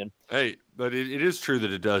my opinion. Hey, but it is true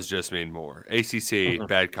that it does just mean more. ACC,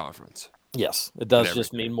 bad conference. Yes, it does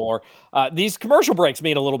just mean more. These commercial breaks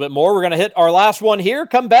mean a little bit more. We're going to hit our last one here.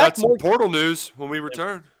 Come back. That's more portal news when we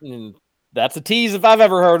return. That's a tease if I've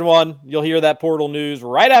ever heard one. You'll hear that portal news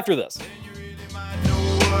right after this.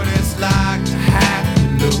 Like to have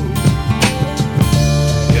to lose.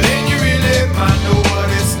 Then you really might know what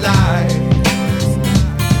it's like.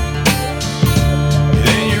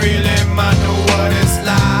 Then you really might know what it's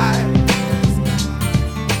like.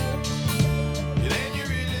 Then you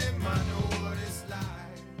really might know what it's like.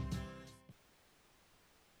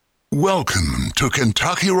 Welcome to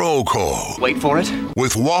Kentucky Roll Call. Wait for it.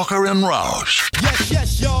 With Walker and Roush.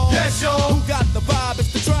 Yes, y'all. Yes, y'all. Who got the vibe?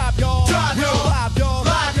 It's the tribe, y'all. Tribe, y'all. Vibe, y'all.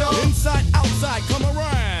 Vibe, y'all. Inside, outside, come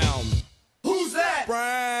around. Who's that?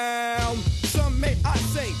 Brown. Some may I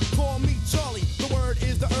say, call me Charlie. The word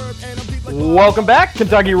is the herb, and I'm deep like. Welcome back,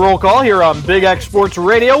 Kentucky Roll Call here on Big X Sports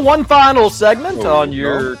Radio. One final segment on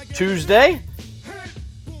your Tuesday.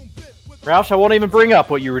 Roush, I won't even bring up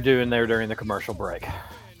what you were doing there during the commercial break.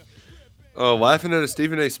 Oh, laughing at a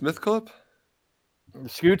Stephen A. Smith clip?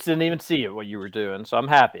 Scoots didn't even see it, what you were doing, so I'm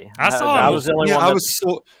happy. I saw him. I was the only one. I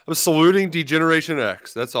was saluting Degeneration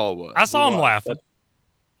X. That's all it was. I saw him laughing.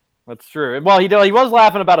 That's true. Well, he was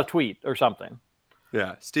laughing about a tweet or something.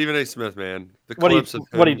 Yeah, Stephen A. Smith, man. The clips of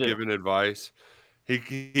him giving advice.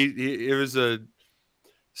 It was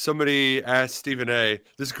somebody asked Stephen A.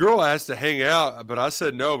 This girl asked to hang out, but I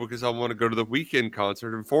said no because I want to go to the Weeknd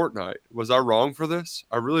concert in Fortnite. Was I wrong for this?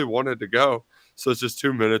 I really wanted to go. So it's just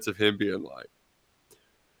 2 minutes of him being like,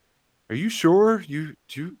 "Are you sure do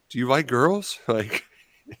you like girls?" Like,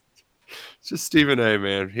 it's just Stephen A.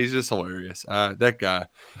 Man, he's just hilarious. That guy.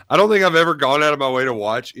 I don't think I've ever gone out of my way to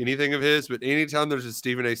watch anything of his, but anytime there's a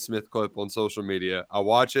Stephen A. Smith clip on social media, I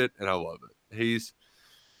watch it and I love it. He's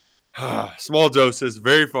small doses,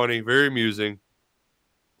 very funny, very amusing.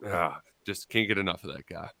 Just can't get enough of that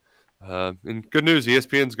guy. And good news,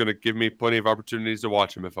 ESPN's going to give me plenty of opportunities to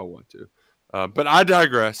watch him if I want to. But I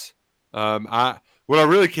digress. What I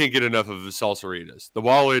really can't get enough of is Salsaritas, the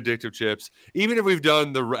Wally addictive chips. Even if we've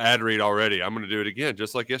done the ad read already, I'm going to do it again,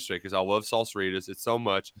 just like yesterday, because I love Salsaritas. It's so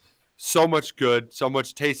much good, so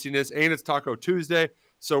much tastiness, and it's Taco Tuesday.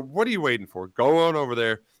 So what are you waiting for? Go on over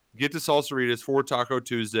there, get to Salsaritas for Taco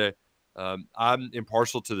Tuesday. I'm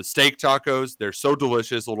impartial to the steak tacos. They're so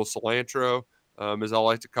delicious, a little cilantro, as I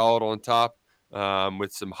like to call it, on top,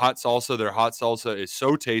 with some hot salsa. Their hot salsa is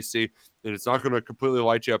so tasty, and it's not going to completely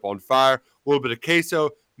light you up on fire. A little bit of queso.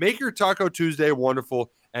 Make your Taco Tuesday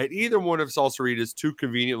wonderful at either one of Salsaritas' 2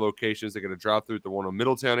 convenient locations. They're going to drive through the one in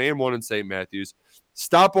Middletown and one in St. Matthews.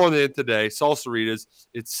 Stop on in today. Salsaritas.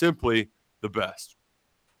 It's simply the best.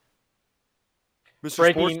 Mr.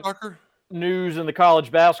 Breaking Sports Talker? News in the college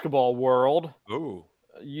basketball world. Oh.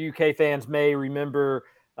 UK fans may remember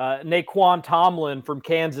Naquan Tomlin from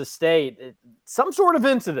Kansas State. Some sort of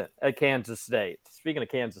incident at Kansas State. Speaking of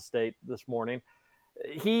Kansas State this morning,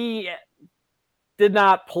 he did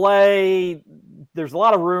not play. There's a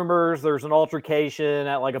lot of rumors. There's an altercation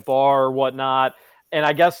at like a bar or whatnot. And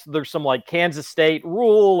I guess there's some like Kansas State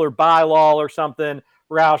rule or bylaw or something,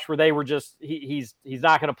 Roush, where they were just, he's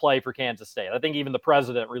not going to play for Kansas State. I think even the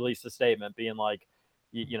president released a statement being like,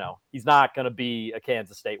 he's not going to be a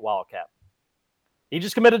Kansas State Wildcat. He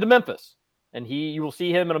just committed to Memphis, and you will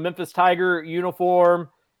see him in a Memphis Tiger uniform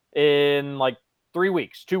in like 3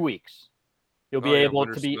 weeks, 2 weeks. He'll be able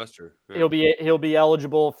to be. Semester. Yeah. He'll be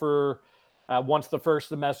eligible for once the first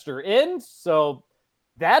semester ends. So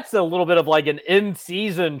that's a little bit of like an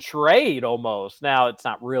in-season trade almost. Now it's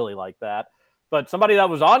not really like that, but somebody that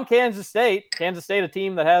was on Kansas State, a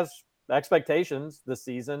team that has expectations this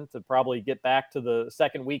season to probably get back to the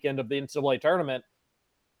second weekend of the NCAA tournament.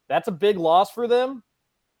 That's a big loss for them.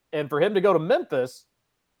 And for him to go to Memphis,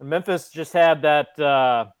 and Memphis just had that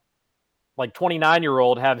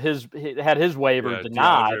 29-year-old had his waiver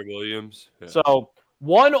denied. DeAndre Williams. Yeah. So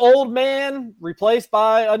one old man replaced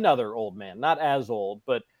by another old man, not as old,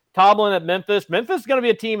 but Tomlin at Memphis. Memphis is going to be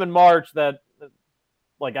a team in March that,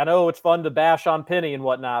 like, I know it's fun to bash on Penny and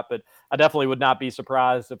whatnot, but I definitely would not be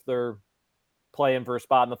surprised if they're playing for a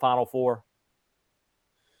spot in the Final Four.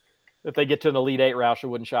 If they get to an Elite Eight, Roush, it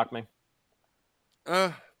wouldn't shock me.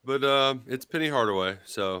 But it's Penny Hardaway,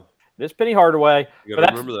 so it's Penny Hardaway. You got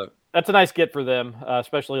to remember that. That's a nice get for them,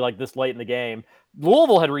 especially like this late in the game.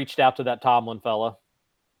 Louisville had reached out to that Tomlin fella.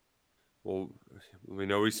 Well, we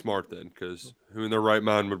know he's smart then, because who in their right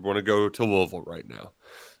mind would want to go to Louisville right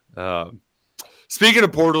now? Speaking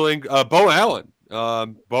of portaling, Bo Allen.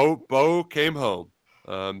 Bo came home.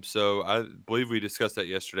 So I believe we discussed that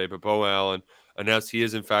yesterday, but Bo Allen announced he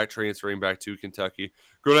is in fact transferring back to Kentucky.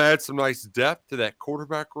 Going to add some nice depth to that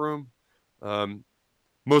quarterback room.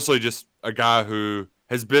 Mostly just a guy who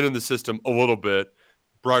has been in the system a little bit.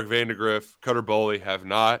 Brock Vandegrift, Cutter Boley have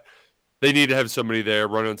not. They need to have somebody there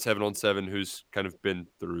running 7-on-7 who's kind of been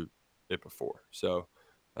through it before. So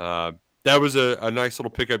that was a nice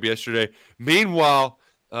little pickup yesterday. Meanwhile,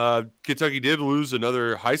 Kentucky did lose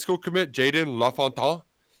another high school commit, Jaden LaFontaine.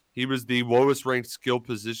 He was the lowest ranked skill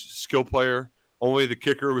player. Only the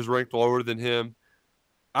kicker was ranked lower than him.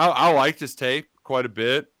 I liked his tape quite a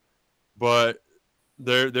bit, but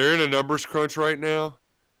they're in a numbers crunch right now,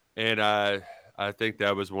 and I think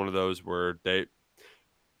that was one of those where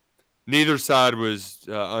neither side was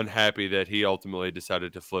unhappy that he ultimately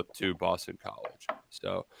decided to flip to Boston College.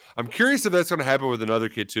 So I'm curious if that's going to happen with another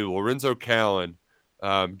kid too. Lorenzo Callan,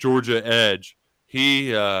 Georgia edge.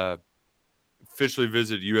 He officially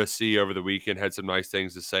visited USC over the weekend, had some nice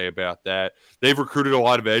things to say about that. They've recruited a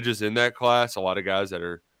lot of edges in that class, a lot of guys that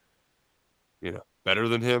are, better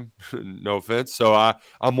than him. No offense. So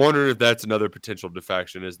I'm wondering if that's another potential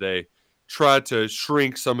defection as they try to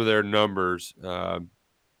shrink some of their numbers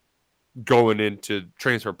going into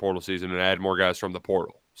transfer portal season and add more guys from the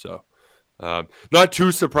portal. So not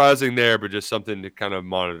too surprising there, but just something to kind of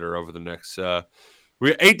monitor over the next we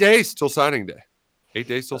have 8 days till signing day. 8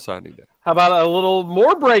 days till signing day. How about a little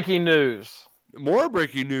more breaking news? More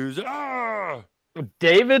breaking news.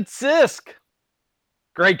 David Sisk.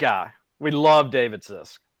 Great guy. We love David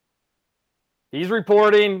Sisk. He's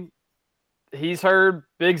reporting he's heard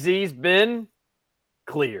Big Z's been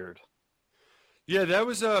cleared. Yeah, that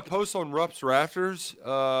was a post on Rupp's Rafters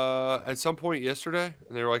at some point yesterday.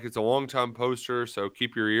 And they were like, it's a long-time poster, so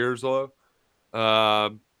keep your ears low.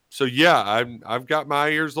 So, yeah, I've got my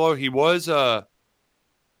ears low. He was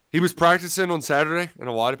practicing on Saturday, and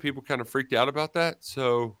a lot of people kind of freaked out about that.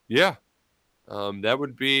 So, yeah, that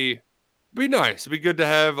would be nice. It'd be good to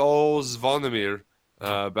have old Zvonimir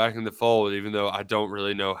back in the fold, even though I don't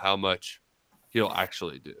really know how much he'll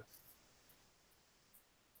actually do.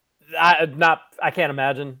 I can't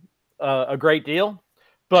imagine a great deal,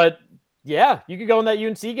 but yeah, you could go in that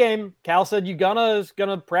UNC game. Cal said Ugonna is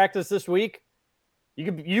gonna practice this week.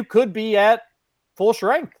 You could be at full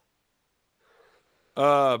strength.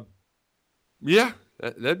 Yeah,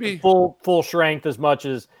 that'd be full strength as much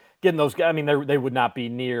as getting those guys. I mean, they would not be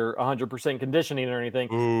near 100% conditioning or anything.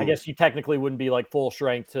 Ooh. I guess you technically wouldn't be like full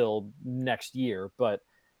strength till next year, but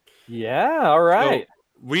yeah, all right. So,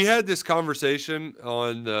 we had this conversation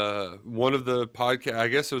on one of the podcasts. I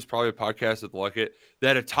guess it was probably a podcast with Luckett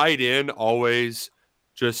that a tight end always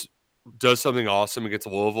just does something awesome against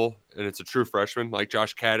Louisville, and it's a true freshman like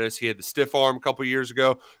Josh Caddis. He had the stiff arm a couple years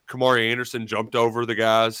ago. Kamari Anderson jumped over the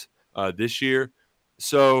guys this year.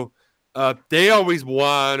 So they always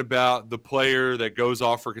whine about the player that goes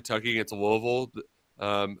off for Kentucky against Louisville.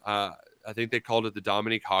 I think they called it the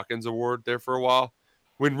Dominique Hawkins Award there for a while.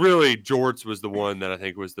 When really Jorts was the one that I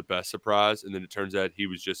think was the best surprise, and then it turns out he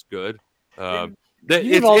was just good.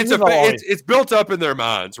 It's built up in their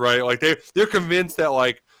minds, right? Like they're convinced that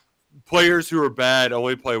like players who are bad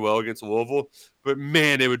only play well against Louisville. But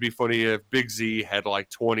man, it would be funny if Big Z had like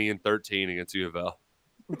 20 and 13 against U of L.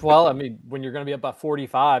 Well, I mean, when you're going to be up by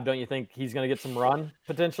 45, don't you think he's going to get some run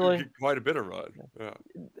potentially? Quite a bit of run.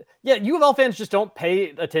 Yeah, U of L fans just don't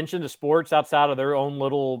pay attention to sports outside of their own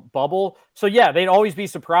little bubble. So, yeah, they'd always be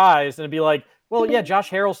surprised and be like, Well, yeah, Josh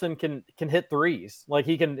Harrelson can hit threes. Like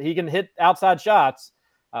he can hit outside shots.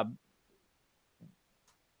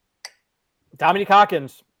 Dominique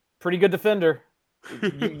Hawkins, pretty good defender.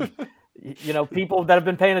 You know, people that have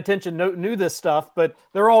been paying attention knew this stuff, but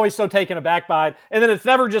they're always so taken aback by it. And then it's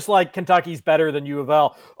never just like Kentucky's better than U of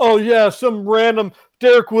L. Oh, yeah, some random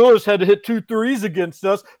Derek Willis had to hit 2 threes against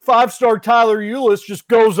us. 5-star Tyler Ulis just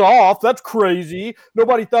goes off. That's crazy.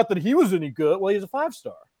 Nobody thought that he was any good. Well, he's a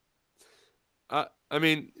 5-star. I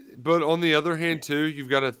mean, but on the other hand, too, you've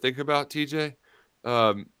got to think about TJ.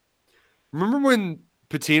 Remember when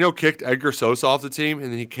Pitino kicked Edgar Sosa off the team, and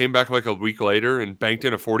then he came back like a week later and banked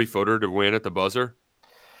in a 40-footer to win at the buzzer?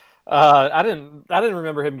 I didn't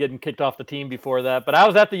remember him getting kicked off the team before that, but I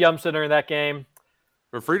was at the Yum Center in that game.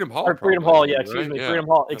 Or Freedom Hall. Or Freedom Hall, yeah, excuse me, yeah. Freedom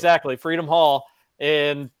Hall, exactly, Freedom Hall,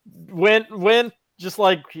 and went just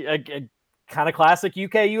like a kind of classic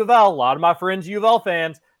UK U of L. A lot of my friends U of L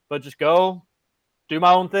fans, but just go do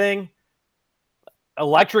my own thing.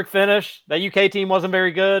 Electric finish. That UK team wasn't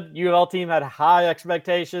very good. U of L team had high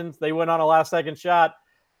expectations. They went on a last-second shot.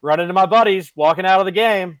 Run into my buddies walking out of the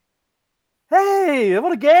game. Hey,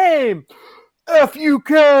 what a game!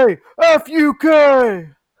 FUK!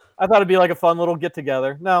 FUK! I thought it'd be like a fun little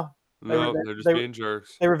get-together. No. They're just being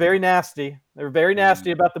jerks. They were very nasty. They were very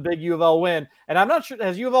nasty about the big U of L win. And I'm not sure,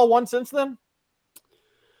 has U of L won since then?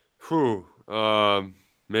 Whew.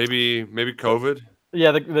 Maybe COVID.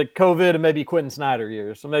 Yeah, the COVID and maybe Quentin Snyder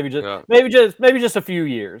years. So maybe just a few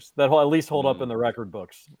years that'll at least hold up in the record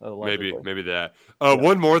books. Maybe that.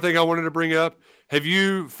 One more thing I wanted to bring up. Have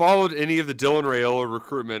you followed any of the Dylan Raiola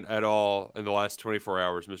recruitment at all in the last 24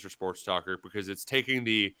 hours, Mr. Sports Talker? Because it's taking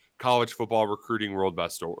the college football recruiting world by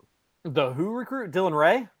storm. The who recruit? Dylan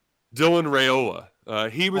Ray? Dylan Raiola.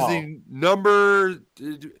 He was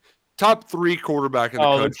the top 3 quarterback in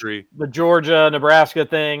the country. The Georgia, Nebraska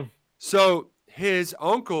thing. So his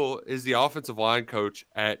uncle is the offensive line coach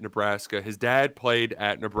at Nebraska. His dad played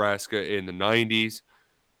at Nebraska in the 90s.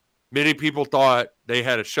 Many people thought they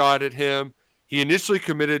had a shot at him. He initially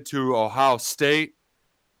committed to Ohio State.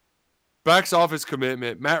 Backs off his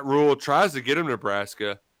commitment. Matt Rule tries to get him to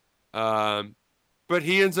Nebraska. But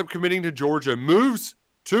he ends up committing to Georgia. Moves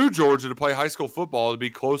to Georgia to play high school football to be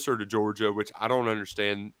closer to Georgia, which I don't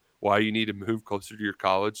understand why you need to move closer to your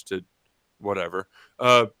college to whatever.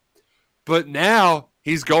 But now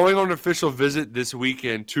he's going on an official visit this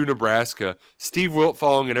weekend to Nebraska. Steve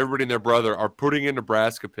Wiltfong and everybody and their brother are putting in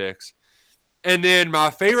Nebraska picks. And then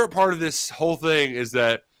my favorite part of this whole thing is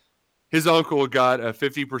that his uncle got a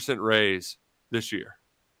 50% raise this year.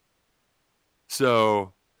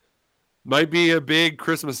 So might be a big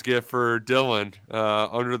Christmas gift for Dylan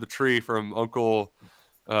under the tree from Uncle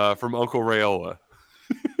Raiola.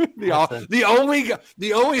 the only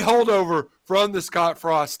holdover from the Scott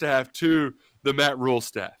Frost staff to the Matt Rule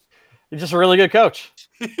staff. He's just a really good coach.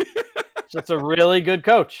 Just a really good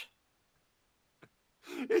coach.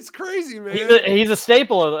 It's crazy, man. He's a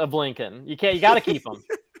staple of Lincoln. You got to keep him.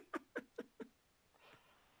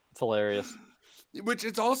 It's hilarious. Which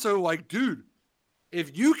it's also like, dude,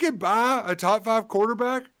 if you can buy a top 5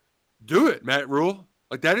 quarterback, do it, Matt Rule.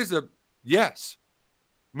 Like that is yes.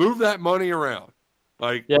 Move that money around.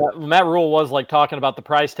 Like, yeah, Matt Rule was like talking about the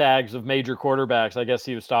price tags of major quarterbacks. I guess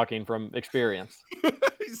he was talking from experience.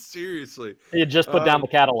 Seriously. He had just put down the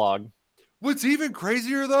catalog. What's even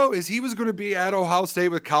crazier, though, is he was going to be at Ohio State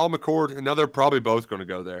with Kyle McCord, and now they're probably both going to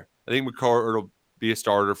go there. I think McCord will be a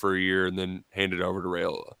starter for a year and then hand it over to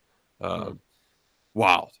Raiola.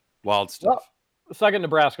 Wild stuff. Well, second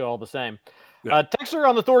Nebraska all the same. Yeah. Texter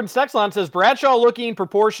on the Thornton's text line says, Bradshaw looking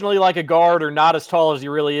proportionally like a guard or not as tall as he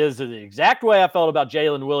really is the exact way I felt about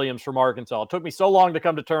Jalen Williams from Arkansas. It took me so long to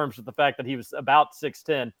come to terms with the fact that he was about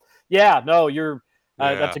 6'10". Yeah, no,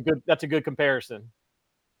 that's a good comparison.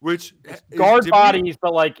 Which guard bodies,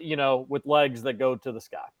 but with legs that go to the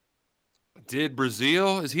sky. Did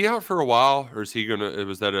Brazil, is he out for a while, or is he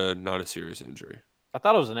was that not a serious injury? I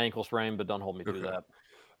thought it was an ankle sprain, but don't hold me to that.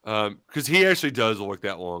 Because he actually does look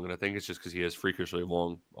that long, and I think it's just because he has freakishly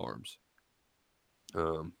long arms.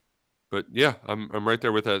 But yeah, I'm right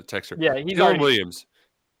there with that texter. Yeah, he's Dylan Williams.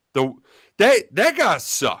 That guy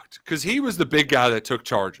sucked because he was the big guy that took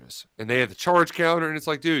charges, and they had the charge counter, and it's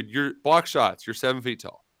like, dude, you're block shots. You're 7 feet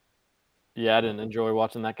tall. Yeah, I didn't enjoy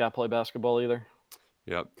watching that guy play basketball either.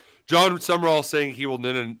 Yep. John Summerall saying he will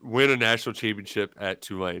win a national championship at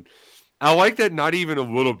Tulane. I like that not even a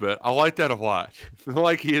little bit. I like that a lot. I feel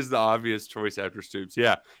like he is the obvious choice after Stoops.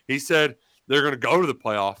 Yeah, he said they're going to go to the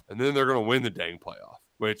playoff, and then they're going to win the dang playoff,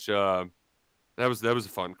 which that was a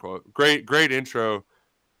fun quote. Great intro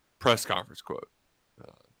press conference quote.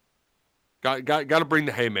 Got to bring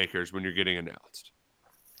the haymakers when you're getting announced.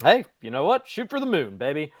 Hey, you know what? Shoot for the moon,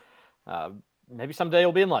 baby. Maybe someday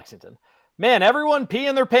you'll be in Lexington. Man, everyone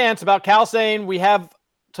peeing their pants about Cal saying we have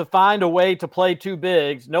to find a way to play two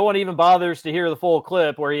bigs. No one even bothers to hear the full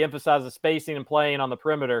clip where he emphasizes spacing and playing on the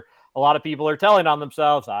perimeter. A lot of people are telling on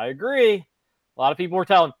themselves. I agree. A lot of people are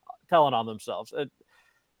telling on themselves.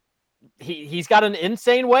 He's got an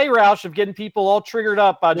insane way, Roush, of getting people all triggered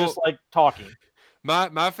up by just like talking.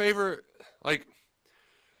 My favorite, like,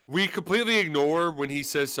 we completely ignore when he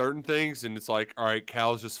says certain things, and it's like, all right,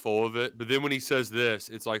 Cal's just full of it. But then when he says this,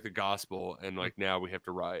 it's like the gospel, and like now we have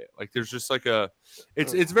to riot. Like there's just like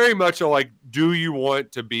it's very much a like, do you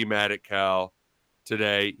want to be mad at Cal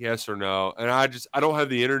today? Yes or no? And I don't have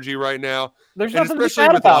the energy right now. There's nothing to be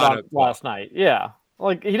mad about last night. Yeah.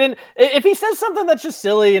 Like he didn't. If he says something that's just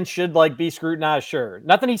silly and should like be scrutinized, sure.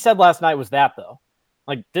 Nothing he said last night was that though.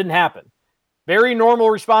 Like didn't happen. Very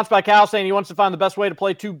normal response by Cal saying he wants to find the best way to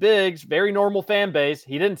play two bigs. Very normal fan base.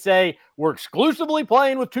 He didn't say we're exclusively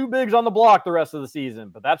playing with two bigs on the block the rest of the season,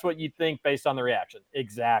 but that's what you'd think based on the reaction.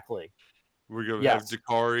 Exactly. We're going to have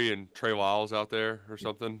Jakari and Trey Lyles out there or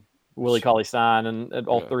something. Willie Cauley-Stein and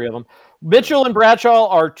all three of them. Mitchell and Bradshaw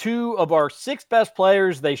are two of our 6 best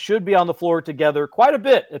players. They should be on the floor together quite a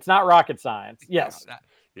bit. It's not rocket science. Yes.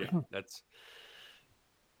 That's.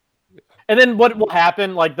 And then what will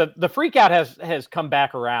happen, like the freak out has come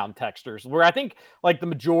back around, texters, where I think like the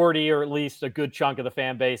majority or at least a good chunk of the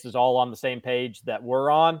fan base is all on the same page that we're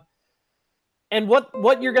on. And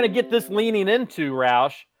what you're going to get this leaning into,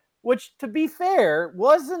 Roush, which to be fair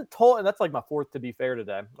wasn't told, and that's like my 4th to be fair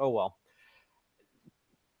today. Oh, well.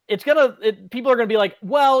 People are going to be like,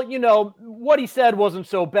 well, you know, what he said wasn't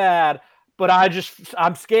so bad, but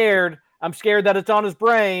I'm scared. I'm scared that it's on his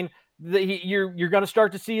brain. You're going to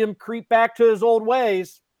start to see him creep back to his old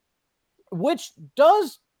ways, which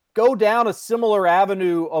does go down a similar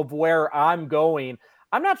avenue of where I'm going.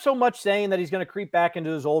 I'm not so much saying that he's going to creep back into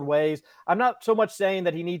his old ways. I'm not so much saying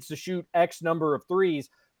that he needs to shoot X number of threes.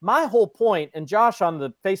 My whole point, and Josh on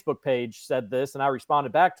the Facebook page said this, and I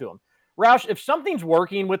responded back to him. Roush, if something's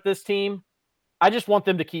working with this team, I just want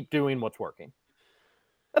them to keep doing what's working.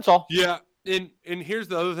 That's all. Yeah, and here's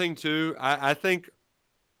the other thing, too. I think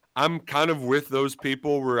I'm kind of with those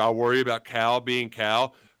people where I worry about Cal being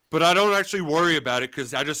Cal, but I don't actually worry about it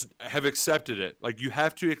because I just have accepted it. Like, you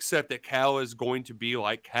have to accept that Cal is going to be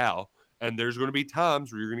like Cal, and there's going to be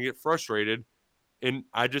times where you're going to get frustrated, and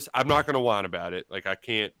I'm not going to whine about it. Like, I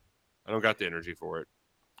don't got the energy for it.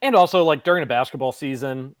 And also, like, during a basketball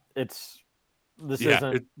season, isn't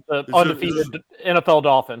the undefeated NFL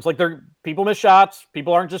Dolphins. Like, people miss shots.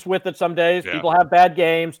 People aren't just with it some days. Yeah. People have bad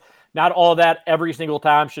games. Not all of that every single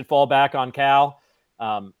time should fall back on Cal.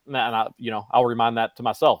 And I'll remind that to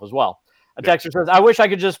myself as well. A texter says, I wish I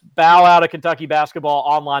could just bow out of Kentucky basketball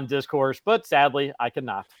online discourse, but sadly I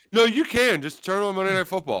cannot. No, you can. Just turn on Monday Night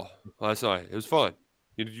Football last night. It was fun.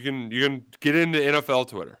 You can get into NFL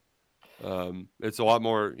Twitter. It's a lot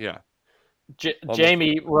more,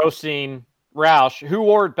 Jamie roasting Roush. Who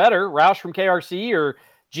wore it better, Roush from KRC or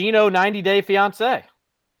Gino 90 Day Fiance?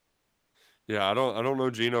 Yeah, I don't know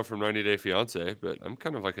Gino from 90 Day Fiance, but I'm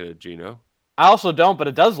kind of like a Gino. I also don't, but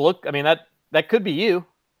it does look. I mean, that could be you.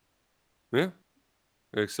 Yeah,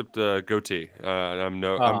 except goatee. I'm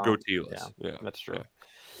goateeless. Yeah, that's true. Yeah.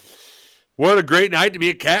 What a great night to be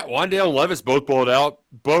a Cat. Wandale and Levis both bowled out.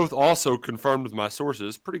 Both also confirmed with my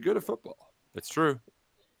sources. Pretty good at football. It's true.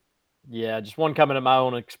 Yeah, just one coming at my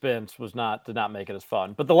own expense did not make it as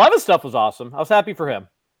fun. But the Levis stuff was awesome. I was happy for him.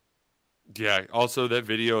 Yeah. Also, that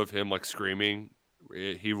video of him like screaming,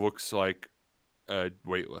 he looks like a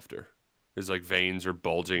weightlifter. His like veins are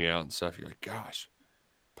bulging out and stuff. You're like, gosh,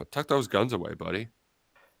 tuck those guns away, buddy.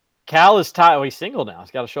 Cal is tired. Oh, he's single now. He's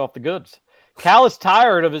got to show off the goods. Cal is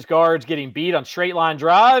tired of his guards getting beat on straight line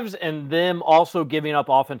drives and them also giving up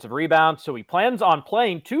offensive rebounds. So he plans on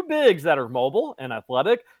playing two bigs that are mobile and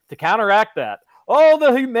athletic to counteract that. Oh,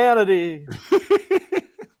 the humanity.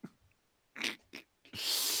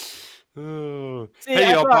 See,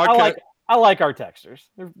 hey, I like our texters.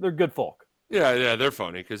 They're good folk. Yeah, they're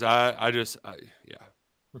funny because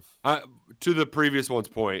to the previous one's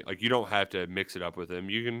point, like you don't have to mix it up with them.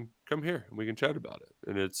 You can come here and we can chat about it,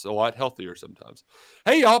 and it's a lot healthier sometimes.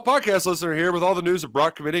 Hey, y'all, podcast listener here with all the news of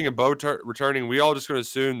Brock committing and Bo returning. We all just going to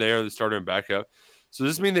assume they are the starter and backup. So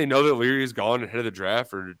does this mean they know that Leary is gone ahead of the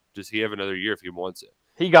draft, or does he have another year if he wants it?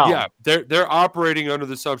 He gone. Yeah, they're operating under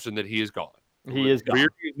the assumption that he is gone. He is gone. Leary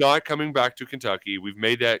is not coming back to Kentucky. We've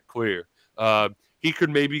made that clear. He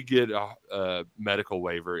could maybe get a medical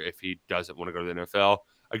waiver if he doesn't want to go to the NFL.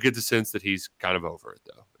 I get the sense that he's kind of over it,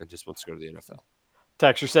 though, and just wants to go to the NFL.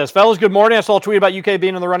 Texture says, fellas, good morning. I saw a tweet about UK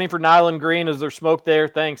being in the running for Nyland Green. Is there smoke there?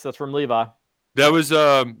 Thanks. That's from Levi. That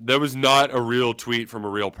was not a real tweet from a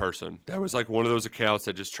real person. That was like one of those accounts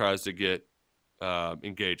that just tries to get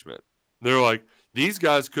engagement. They're like, these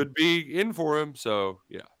guys could be in for him. So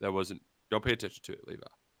yeah, that wasn't. Don't pay attention to it, Levi.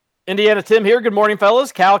 Indiana Tim here. Good morning,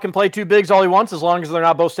 fellas. Cal can play two bigs all he wants as long as they're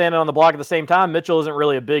not both standing on the block at the same time. Mitchell isn't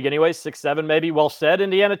really a big anyway, 6'7" maybe. Well said,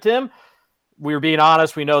 Indiana Tim. We were being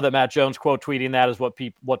honest. We know that Matt Jones quote tweeting that is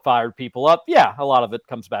what fired people up. Yeah, a lot of it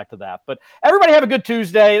comes back to that. But everybody have a good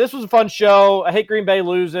Tuesday. This was a fun show. I hate Green Bay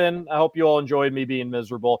losing. I hope you all enjoyed me being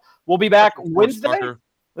miserable. We'll be back Wednesday.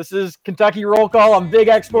 This is Kentucky Roll Call on Big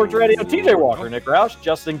X Sports Radio. TJ Walker, Nick Roush,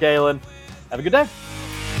 Justin Galen. Have a good day.